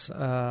is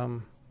a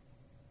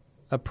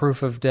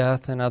proof of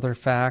death and other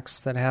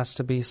facts that has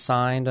to be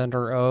signed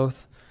under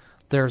oath.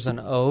 There's an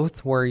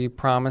oath where you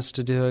promise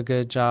to do a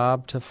good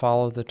job, to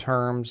follow the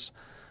terms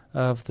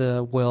of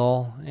the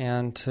will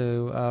and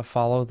to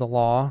follow the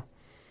law.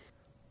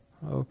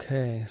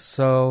 Okay,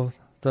 so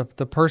the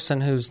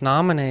person who's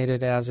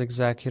nominated as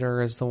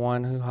executor is the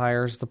one who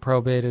hires the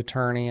probate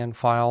attorney and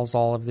files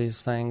all of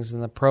these things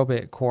in the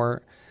probate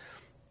court.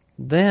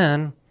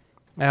 Then,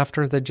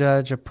 after the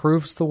judge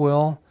approves the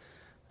will,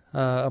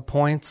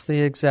 appoints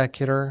the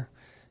executor,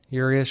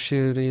 you're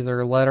issued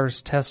either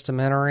letters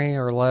testamentary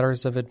or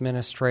letters of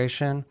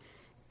administration.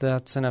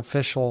 That's an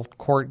official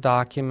court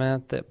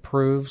document that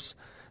proves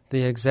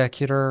the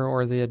executor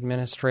or the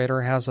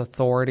administrator has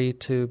authority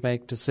to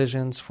make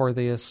decisions for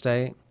the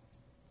estate.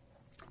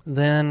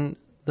 Then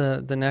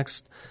the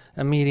next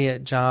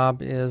immediate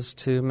job is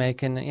to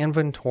make an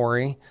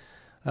inventory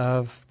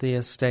of the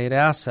estate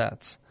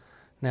assets.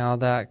 Now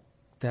that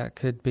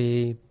could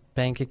be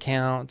bank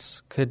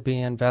accounts, could be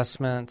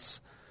investments,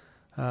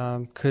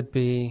 could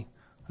be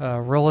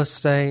real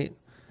estate,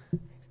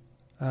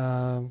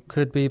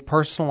 could be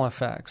personal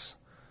effects.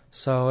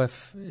 So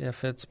if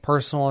it's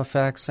personal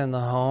effects in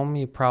the home,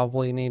 you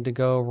probably need to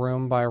go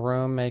room by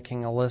room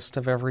making a list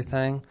of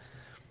everything.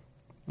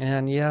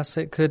 And yes,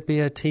 it could be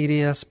a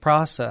tedious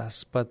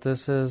process, but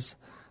this is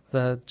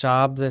the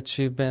job that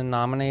you've been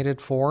nominated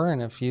for,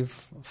 and if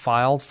you've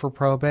filed for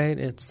probate,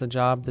 it's the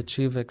job that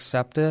you've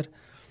accepted,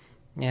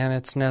 and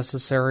it's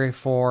necessary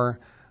for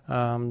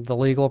the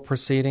legal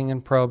proceeding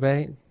in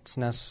probate. It's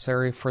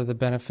necessary for the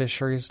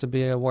beneficiaries to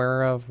be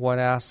aware of what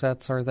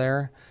assets are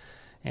there,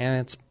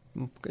 and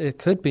it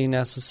could be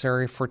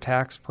necessary for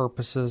tax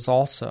purposes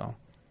also.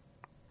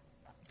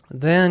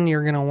 Then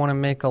you're going to want to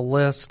make a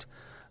list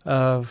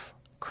of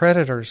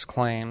creditors'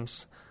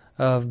 claims,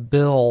 of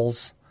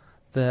bills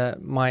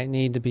that might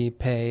need to be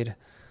paid.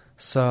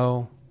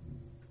 So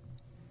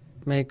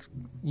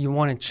you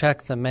want to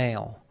check the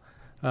mail,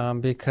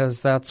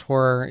 because that's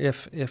where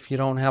if you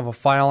don't have a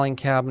filing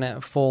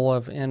cabinet full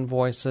of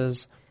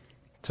invoices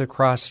to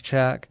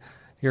cross-check,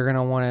 you're going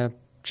to want to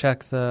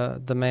check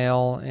the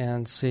mail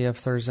and see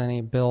if there's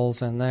any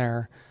bills in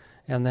there.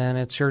 And then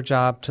it's your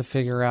job to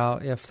figure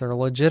out if they're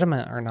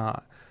legitimate or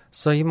not.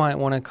 So you might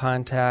want to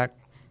contact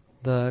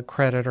the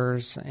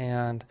creditors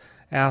and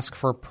ask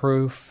for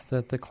proof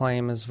that the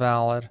claim is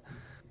valid.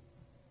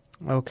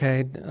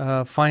 Okay,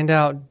 find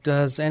out,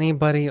 does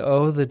anybody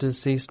owe the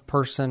deceased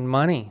person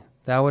money?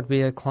 That would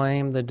be a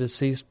claim the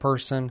deceased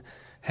person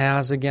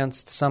has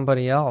against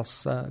somebody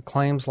else.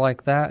 Claims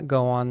like that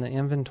go on the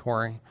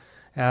inventory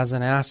as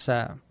an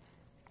asset.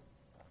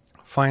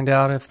 Find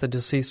out if the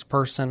deceased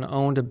person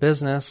owned a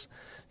business.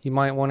 You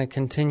might want to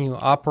continue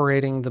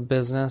operating the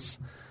business,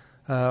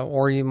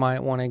 or you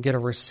might want to get a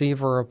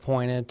receiver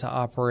appointed to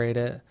operate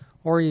it.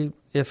 Or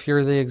if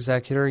you're the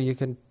executor, you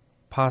could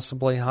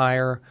possibly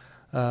hire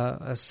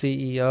a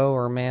CEO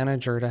or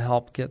manager to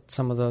help get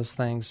some of those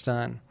things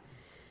done.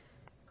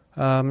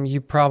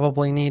 You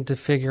probably need to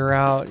figure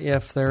out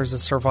if there's a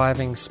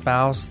surviving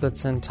spouse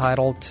that's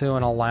entitled to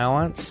an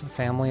allowance, a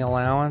family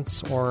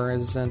allowance, or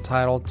is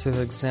entitled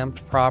to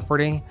exempt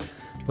property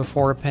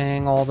before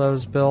paying all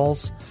those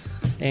bills.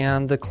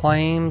 And the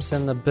claims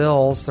and the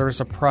bills, there's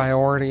a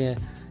priority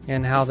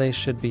in how they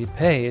should be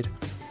paid.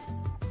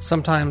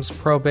 Sometimes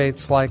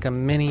probate's like a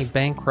mini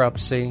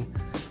bankruptcy.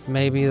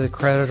 Maybe the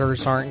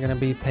creditors aren't going to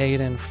be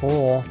paid in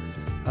full,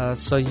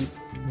 so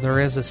there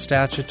is a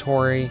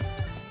statutory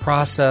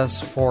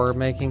process for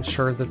making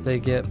sure that they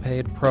get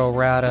paid pro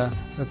rata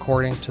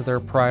according to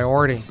their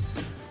priority.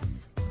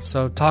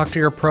 So talk to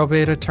your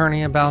probate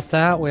attorney about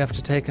that. We have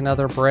to take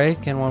another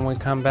break, and when we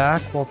come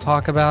back, we'll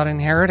talk about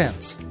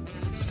inheritance.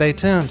 Stay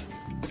tuned.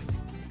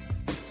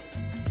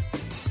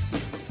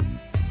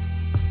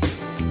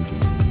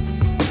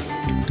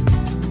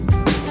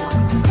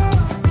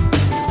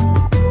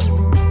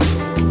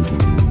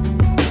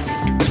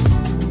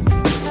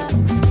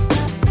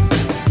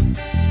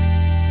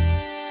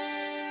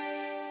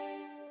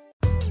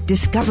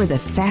 Discover the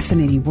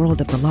fascinating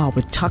world of the law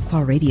with Talk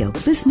Law Radio.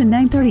 Listen to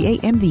 9:30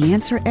 a.m. The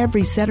Answer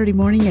every Saturday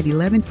morning at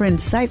 11 for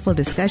insightful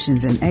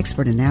discussions and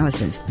expert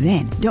analysis.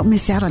 Then, don't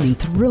miss out on a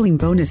thrilling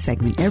bonus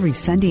segment every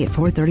Sunday at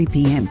 4:30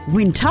 p.m.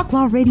 when Talk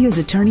Law Radio's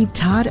attorney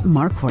Todd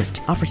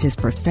Marquardt offers his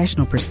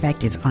professional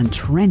perspective on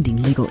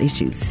trending legal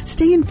issues.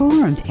 Stay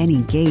informed and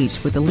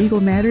engaged with the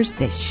legal matters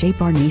that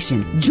shape our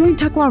nation. Join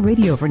Talk Law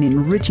Radio for an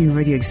enriching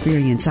radio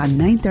experience on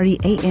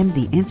 9:30 a.m.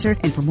 The Answer.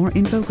 And for more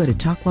info, go to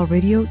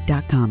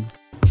talklawradio.com.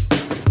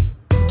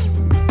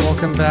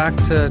 Welcome back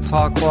to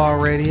Talk Law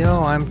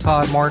Radio. I'm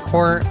Todd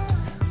Marquardt.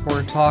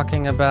 We're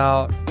talking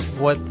about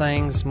what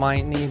things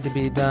might need to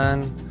be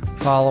done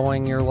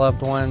following your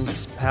loved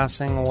ones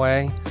passing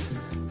away.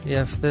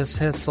 If this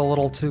hits a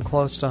little too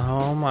close to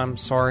home, I'm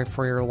sorry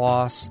for your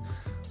loss.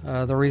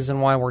 The reason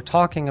why we're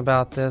talking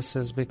about this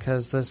is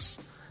because this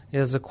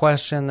is a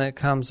question that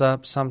comes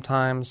up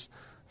sometimes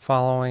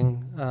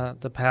following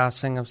the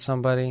passing of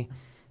somebody.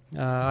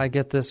 I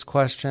get this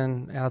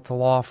question at the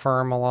law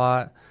firm a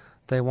lot.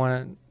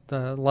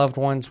 The loved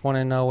ones want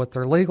to know what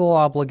their legal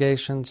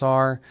obligations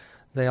are.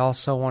 They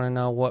also want to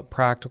know what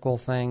practical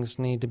things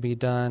need to be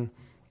done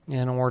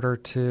in order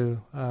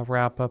to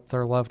wrap up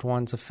their loved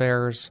one's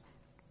affairs.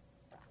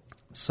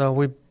 So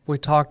we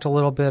talked a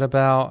little bit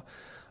about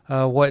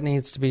what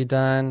needs to be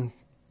done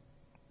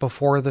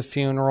before the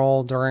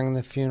funeral, during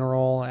the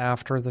funeral,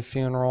 after the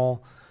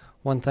funeral.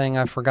 One thing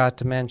I forgot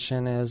to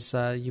mention is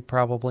you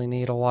probably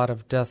need a lot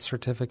of death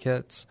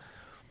certificates.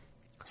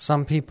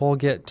 Some people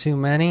get too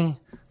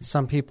many.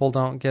 Some people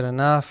don't get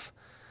enough.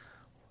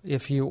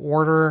 If you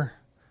order,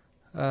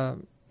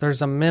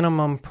 there's a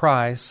minimum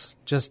price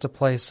just to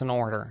place an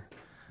order.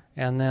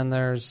 And then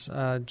there's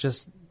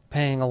just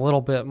paying a little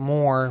bit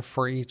more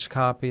for each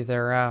copy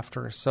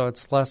thereafter. So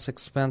it's less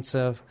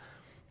expensive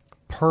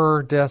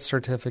per death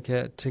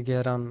certificate to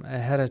get them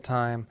ahead of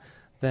time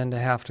than to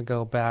have to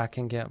go back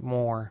and get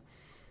more.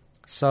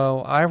 So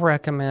I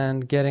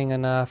recommend getting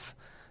enough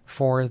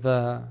for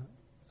the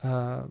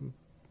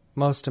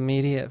most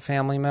immediate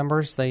family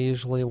members. They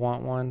usually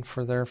want one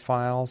for their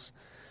files.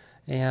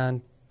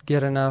 And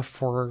get enough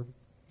for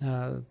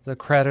the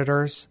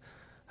creditors,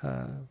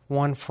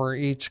 one for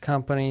each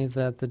company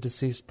that the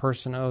deceased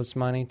person owes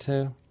money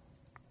to,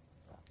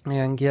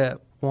 and get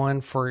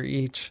one for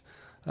each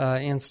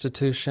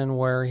institution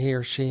where he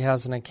or she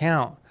has an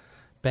account,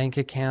 bank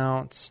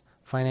accounts,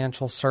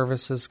 financial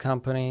services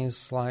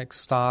companies like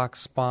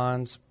stocks,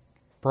 bonds,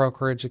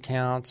 brokerage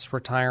accounts,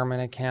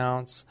 retirement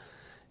accounts,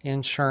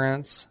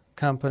 insurance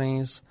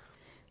companies.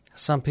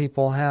 Some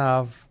people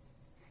have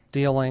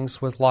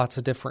dealings with lots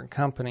of different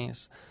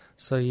companies,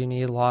 so you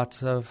need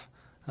lots of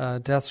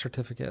death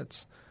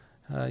certificates.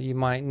 You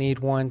might need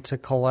one to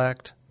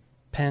collect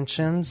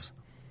pensions,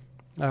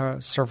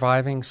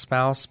 surviving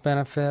spouse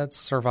benefits,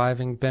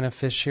 surviving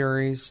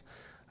beneficiaries.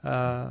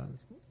 So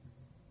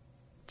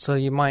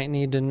you might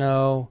need to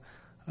know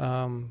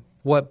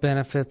what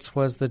benefits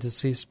was the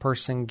deceased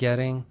person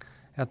getting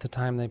at the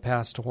time they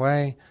passed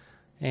away,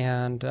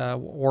 and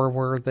or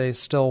were they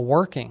still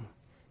working?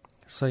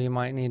 So you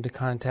might need to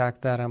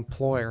contact that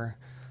employer.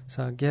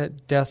 So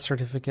get death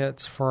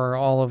certificates for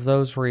all of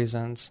those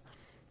reasons.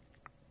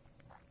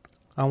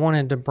 I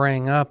wanted to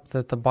bring up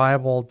that the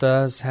Bible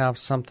does have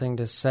something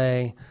to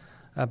say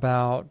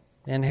about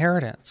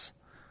inheritance.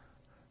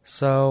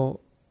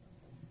 So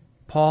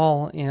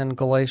Paul in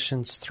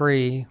Galatians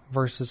 3,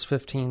 verses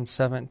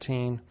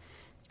 15-17,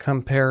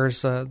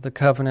 compares the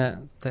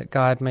covenant that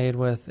God made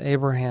with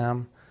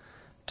Abraham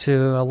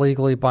to a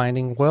legally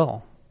binding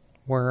will,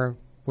 where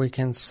we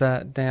can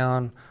set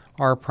down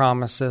our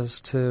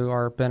promises to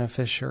our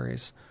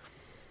beneficiaries.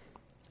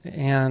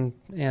 And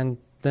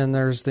then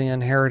there's the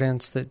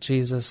inheritance that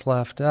Jesus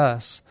left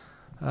us.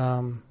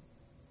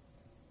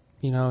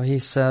 He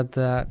said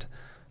that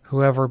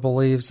whoever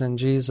believes in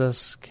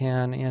Jesus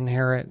can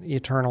inherit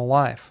eternal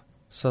life.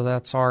 So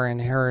that's our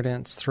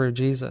inheritance through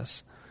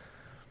Jesus.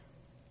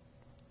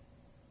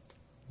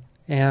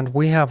 And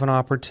we have an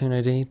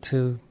opportunity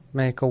to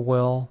make a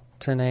will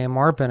to name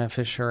our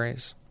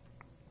beneficiaries.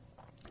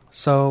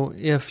 So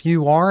if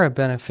you are a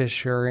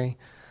beneficiary,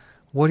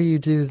 what do you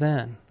do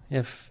then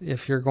if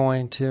you're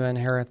going to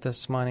inherit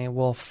this money?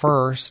 Well,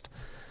 first,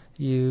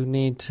 you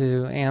need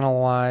to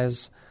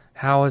analyze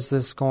how is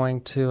this going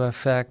to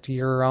affect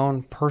your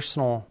own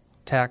personal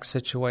tax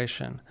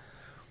situation.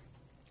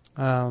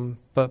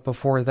 But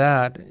before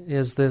that,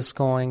 is this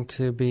going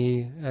to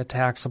be a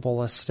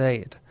taxable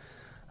estate?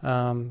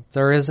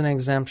 There is an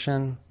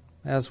exemption,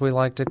 as we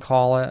like to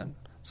call it.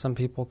 Some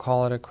people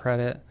call it a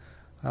credit.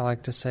 I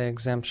like to say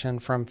exemption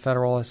from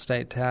federal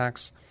estate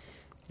tax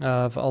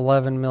of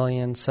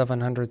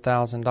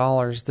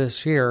 $11,700,000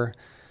 this year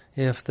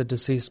if the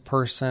deceased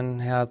person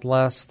had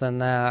less than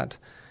that,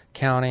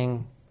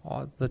 counting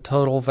the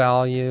total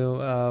value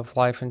of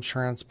life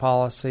insurance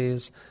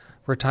policies,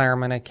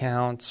 retirement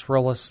accounts,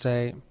 real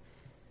estate,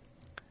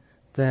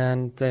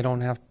 then they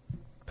don't have to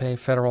pay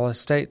federal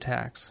estate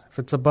tax. If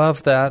it's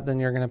above that,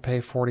 then you're going to pay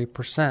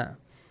 40%.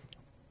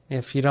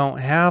 If you don't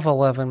have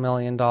 $11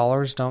 million,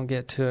 don't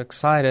get too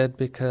excited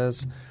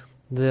because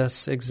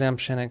this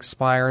exemption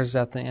expires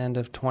at the end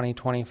of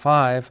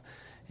 2025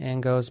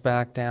 and goes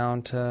back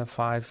down to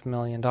 $5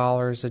 million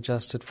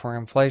adjusted for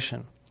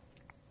inflation.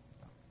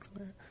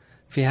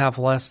 If you have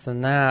less than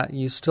that,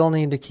 you still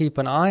need to keep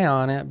an eye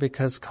on it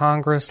because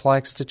Congress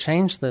likes to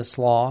change this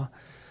law.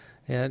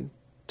 It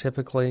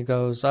typically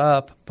goes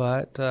up,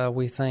 but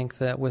we think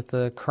that with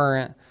the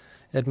current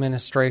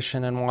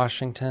administration in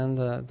Washington,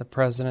 the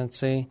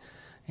presidency,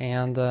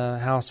 and the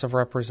House of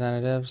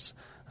Representatives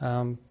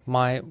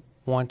might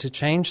want to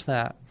change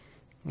that,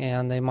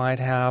 and they might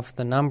have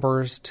the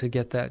numbers to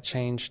get that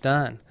change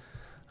done.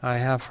 I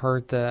have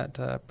heard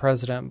that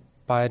President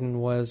Biden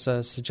was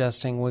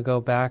suggesting we go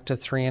back to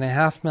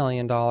 $3.5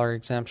 million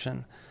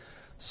exemption.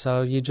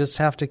 So you just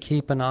have to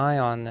keep an eye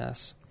on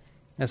this.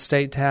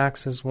 Estate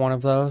tax is one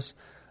of those.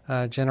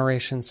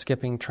 Generation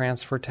skipping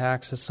transfer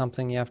tax is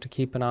something you have to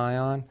keep an eye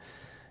on.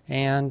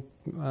 And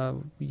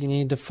you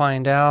need to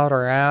find out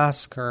or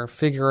ask or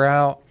figure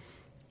out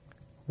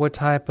what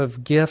type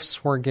of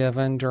gifts were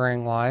given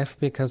during life,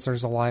 because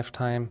there's a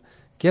lifetime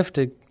gift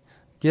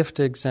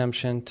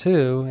exemption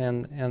too,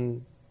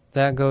 and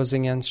that goes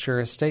against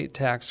your estate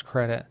tax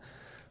credit.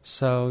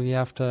 So you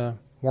have to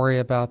worry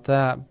about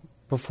that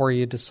before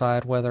you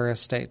decide whether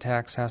estate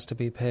tax has to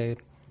be paid.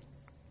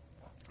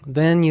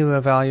 Then you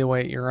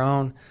evaluate your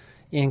own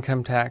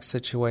income tax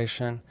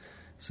situation.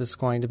 Is this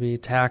going to be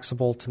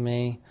taxable to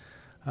me?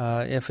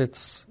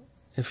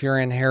 If you're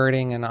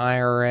inheriting an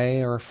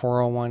IRA or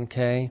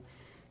 401k,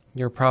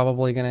 you're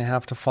probably going to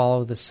have to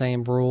follow the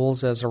same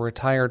rules as a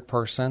retired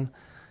person.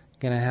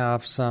 You're going to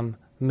have some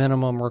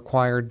minimum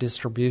required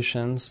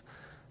distributions.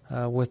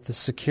 With the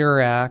Secure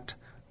Act,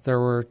 there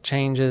were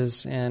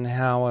changes in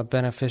how a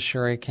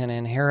beneficiary can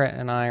inherit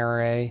an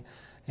IRA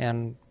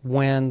and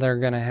when they're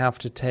going to have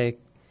to take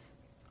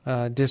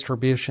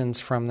distributions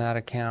from that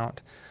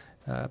account.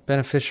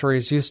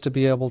 Beneficiaries used to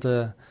be able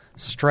to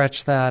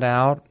stretch that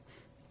out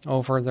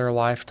over their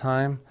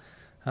lifetime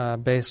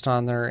based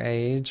on their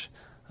age,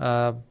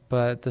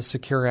 but the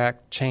Secure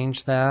Act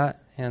changed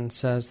that and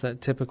says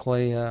that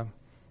typically a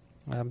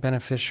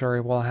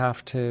beneficiary will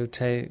have to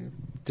take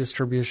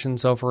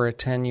distributions over a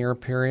 10-year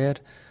period.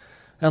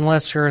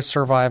 Unless you're a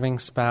surviving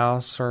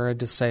spouse or a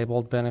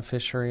disabled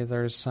beneficiary,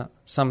 there's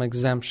some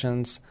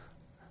exemptions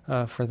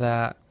for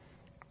that.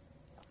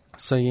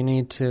 So you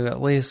need to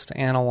at least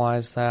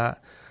analyze that.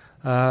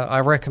 I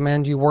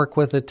recommend you work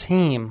with a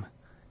team.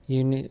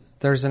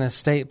 There's an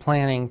estate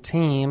planning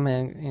team.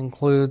 It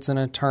includes an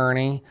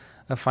attorney,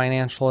 a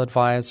financial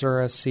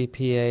advisor, a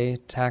CPA,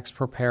 tax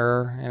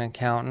preparer, an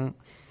accountant.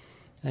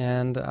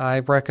 And I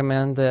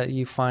recommend that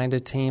you find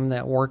a team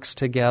that works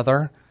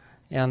together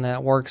and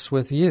that works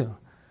with you.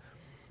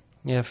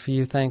 If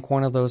you think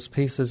one of those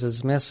pieces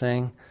is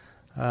missing,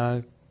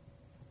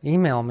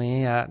 email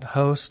me at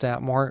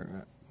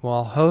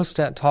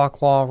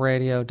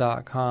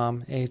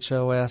host@talklawradio.com,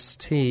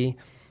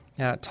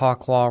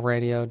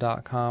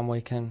 HOST@talklawradio.com.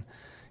 We can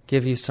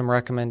give you some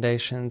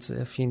recommendations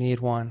if you need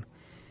one.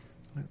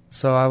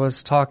 So I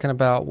was talking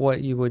about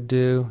what you would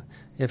do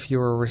if you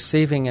were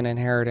receiving an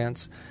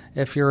inheritance.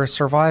 If you're a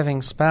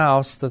surviving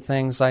spouse, the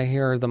things I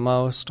hear the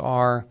most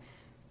are,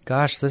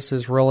 gosh, this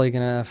is really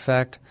going to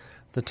affect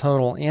the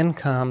total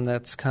income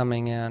that's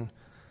coming in.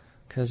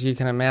 Because you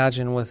can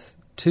imagine with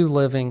two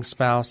living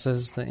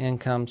spouses, the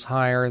income's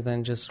higher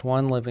than just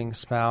one living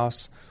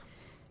spouse.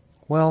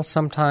 Well,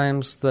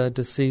 sometimes the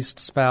deceased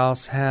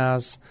spouse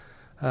has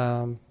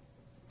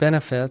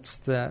benefits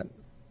that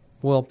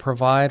will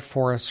provide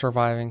for a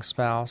surviving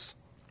spouse.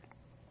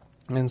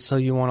 And so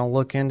you want to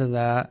look into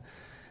that.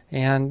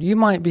 And you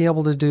might be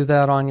able to do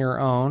that on your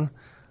own.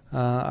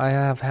 I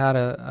have had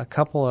a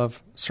couple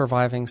of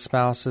surviving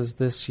spouses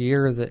this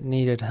year that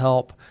needed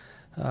help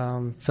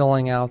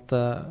filling out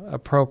the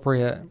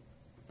appropriate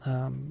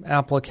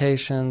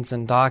applications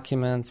and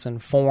documents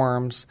and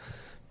forms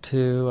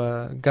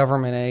to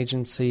government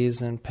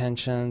agencies and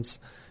pensions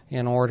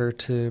in order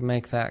to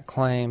make that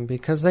claim,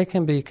 because they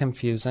can be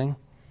confusing.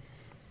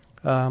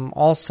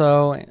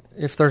 Also,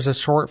 if there's a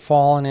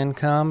shortfall in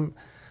income,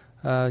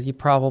 you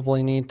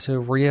probably need to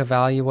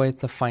reevaluate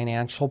the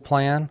financial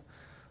plan.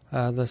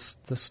 The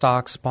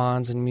stocks,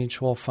 bonds, and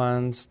mutual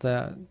funds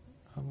that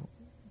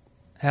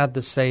had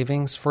the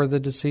savings for the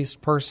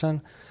deceased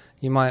person,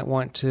 you might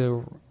want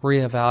to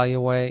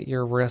reevaluate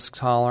your risk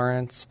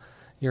tolerance,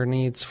 your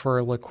needs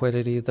for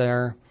liquidity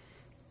there,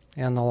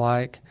 and the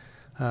like.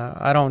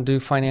 I don't do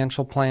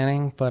financial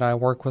planning, but I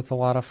work with a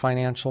lot of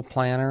financial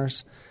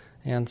planners,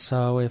 and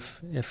so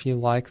if you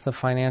like the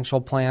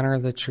financial planner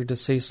that your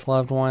deceased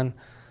loved one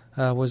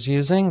was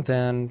using,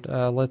 then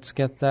let's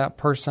get that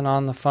person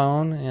on the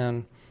phone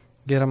and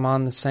get them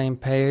on the same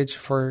page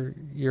for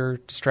your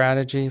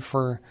strategy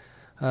for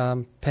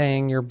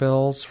paying your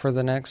bills for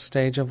the next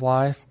stage of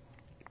life.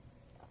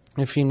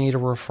 If you need a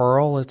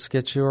referral, let's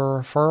get you a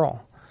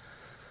referral.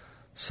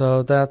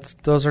 So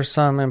those are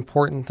some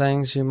important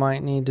things you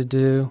might need to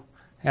do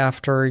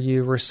after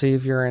you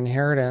receive your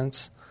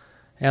inheritance.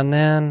 And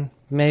then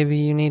maybe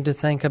you need to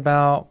think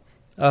about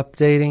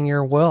updating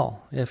your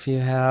will. If you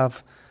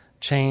have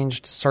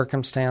changed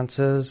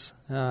circumstances,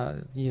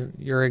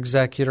 your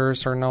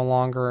executors are no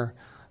longer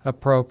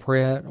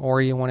appropriate,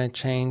 or you want to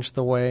change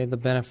the way the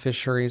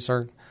beneficiaries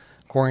are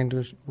going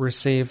to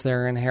receive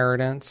their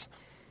inheritance,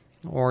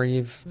 or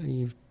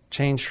you've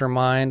changed your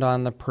mind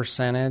on the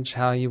percentage,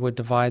 how you would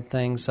divide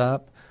things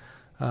up.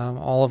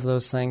 All of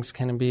those things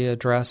can be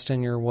addressed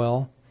in your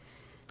will.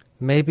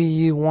 Maybe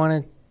you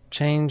want to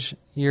change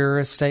your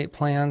estate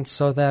plan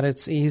so that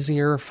it's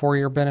easier for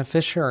your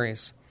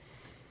beneficiaries.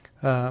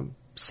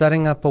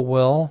 Setting up a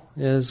will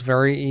is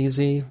very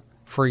easy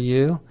for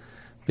you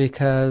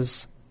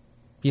because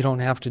you don't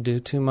have to do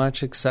too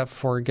much except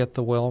for get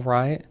the will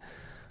right.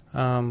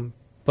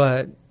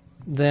 But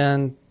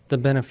then the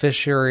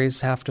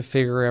beneficiaries have to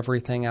figure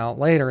everything out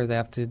later. They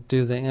have to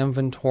do the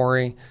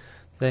inventory.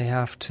 They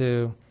have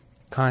to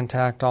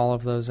contact all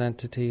of those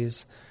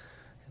entities.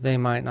 They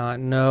might not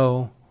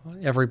know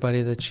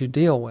everybody that you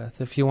deal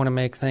with. If you want to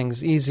make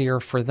things easier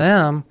for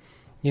them,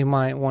 you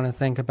might want to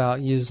think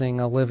about using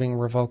a living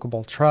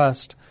revocable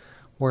trust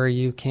where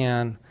you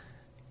can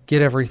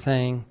get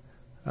everything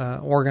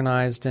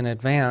organized in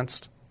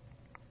advance.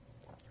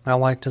 I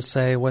like to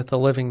say with a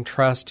living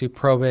trust, you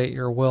probate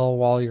your will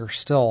while you're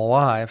still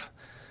alive,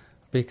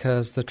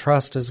 because the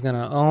trust is going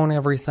to own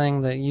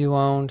everything that you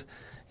owned,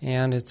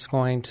 and it's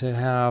going to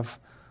have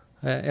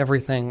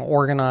everything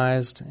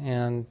organized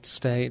and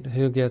state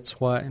who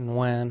gets what and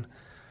when.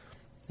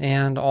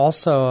 And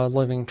also a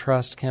living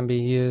trust can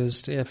be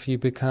used if you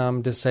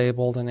become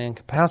disabled and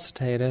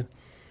incapacitated.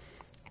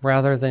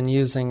 Rather than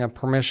using a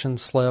permission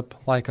slip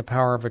like a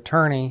power of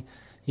attorney,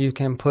 you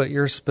can put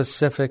your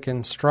specific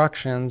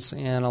instructions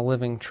in a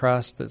living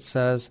trust that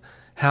says,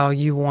 how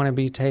you want to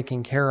be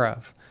taken care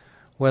of,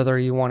 whether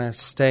you want to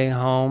stay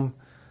home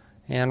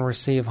and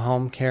receive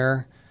home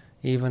care,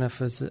 even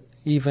if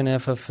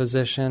a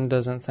physician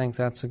doesn't think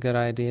that's a good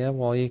idea.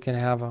 Well, you can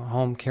have a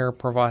home care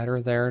provider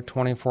there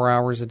 24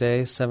 hours a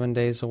day, 7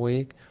 days a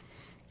week.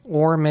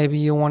 Or maybe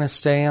you want to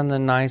stay in the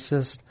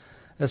nicest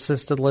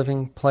assisted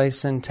living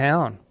place in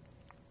town.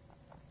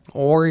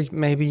 Or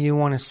maybe you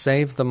want to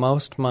save the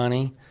most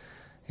money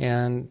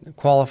and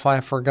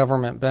qualify for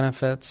government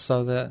benefits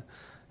so that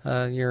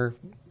your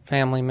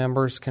family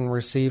members can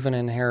receive an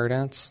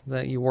inheritance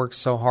that you worked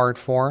so hard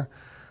for.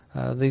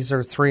 These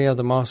are three of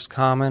the most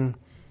common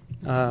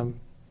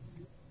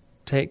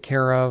take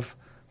care of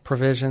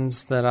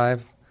provisions that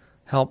I've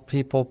helped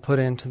people put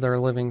into their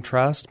living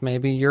trust.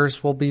 Maybe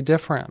yours will be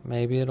different.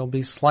 Maybe it'll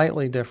be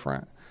slightly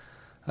different.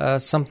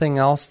 Something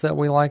else that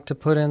we like to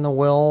put in the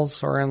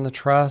wills or in the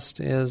trust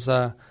is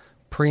a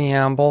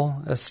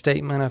preamble, a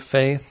statement of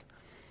faith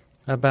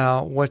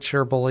about what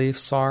your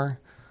beliefs are,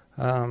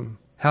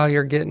 how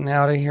you're getting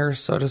out of here,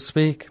 so to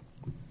speak.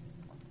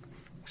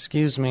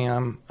 Excuse me,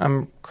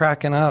 I'm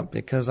cracking up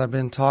because I've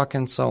been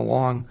talking so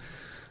long.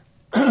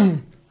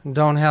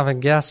 Don't have a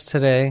guest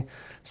today,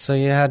 so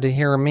you had to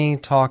hear me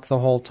talk the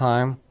whole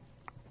time.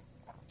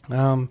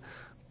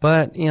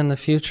 But in the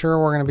future,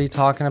 we're going to be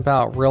talking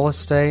about real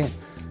estate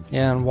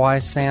and why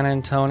San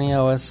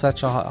Antonio is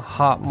such a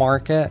hot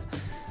market.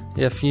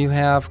 If you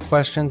have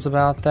questions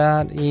about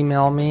that,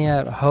 email me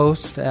at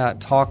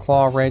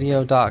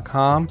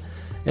host@talklawradio.com.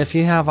 If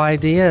you have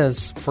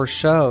ideas for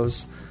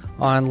shows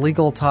on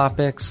legal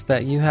topics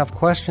that you have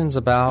questions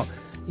about,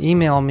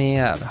 email me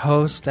at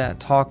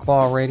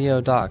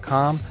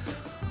host@talklawradio.com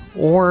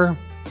or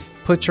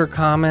put your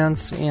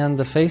comments in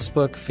the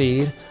Facebook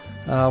feed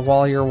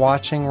while you're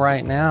watching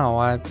right now.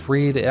 I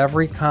read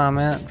every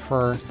comment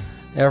for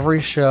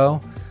every show,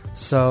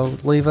 so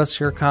leave us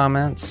your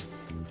comments.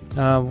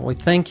 We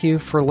thank you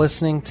for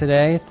listening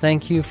today.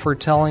 Thank you for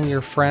telling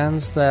your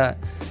friends that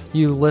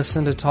you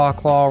listen to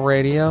Talk Law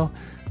Radio,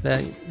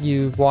 that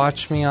you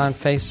watch me on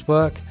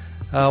Facebook.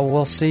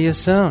 We'll see you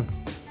soon.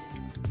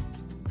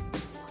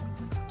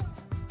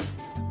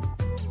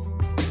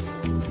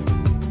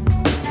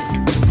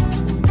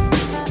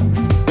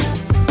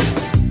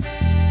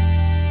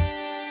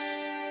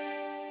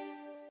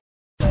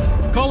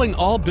 Calling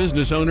all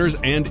business owners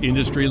and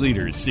industry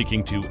leaders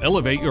seeking to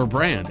elevate your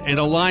brand and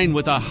align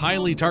with a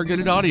highly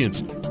targeted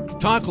audience.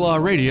 Talk Law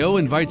Radio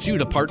invites you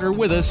to partner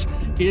with us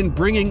in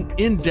bringing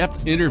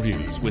in-depth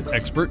interviews with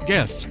expert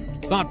guests,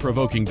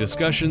 thought-provoking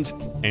discussions,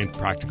 and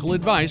practical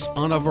advice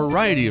on a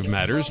variety of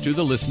matters to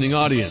the listening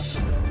audience.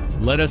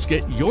 Let us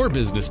get your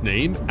business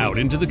name out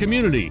into the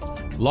community.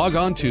 Log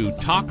on to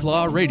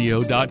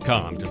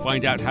talklawradio.com to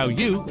find out how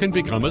you can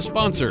become a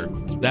sponsor.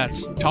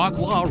 That's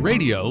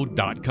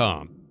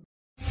talklawradio.com.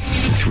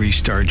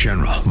 3-star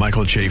General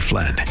Michael J.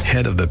 Flynn,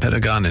 head of the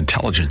Pentagon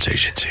Intelligence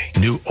Agency,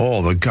 knew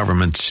all the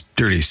government's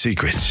dirty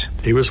secrets.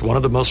 He was one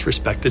of the most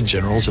respected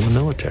generals in the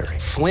military.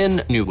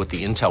 Flynn knew what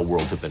the intel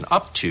world had been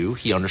up to.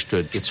 He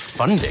understood its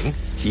funding.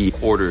 He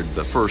ordered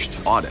the first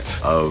audit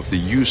of the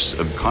use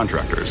of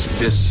contractors.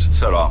 This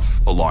set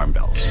off alarm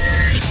bells.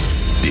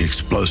 The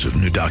explosive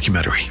new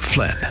documentary,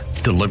 Flynn,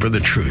 Deliver the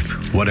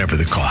Truth, Whatever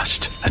the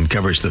Cost,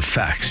 uncovers the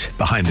facts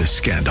behind this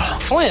scandal.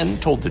 Flynn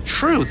told the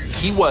truth.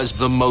 He was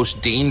the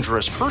most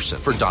dangerous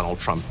person for Donald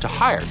Trump to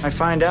hire. I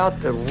find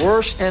out the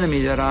worst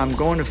enemy that I'm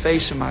going to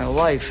face in my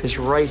life is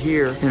right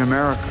here in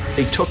America.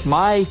 They took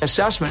my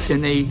assessment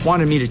and they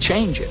wanted me to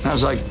change it. And I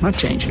was like, I'm not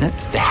changing it.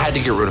 They had to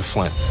get rid of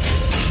Flynn.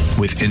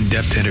 With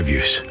in-depth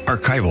interviews,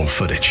 archival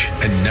footage,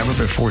 and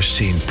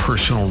never-before-seen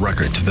personal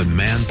records of the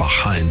man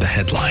behind the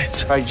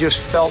headlines. I just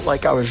felt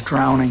like I was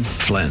drowning.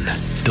 Flynn,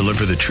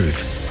 Deliver the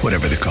Truth,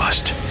 Whatever the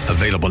Cost.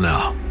 Available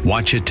now.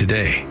 Watch it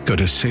today. Go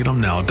to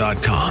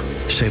salemnow.com.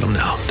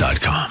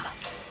 salemnow.com.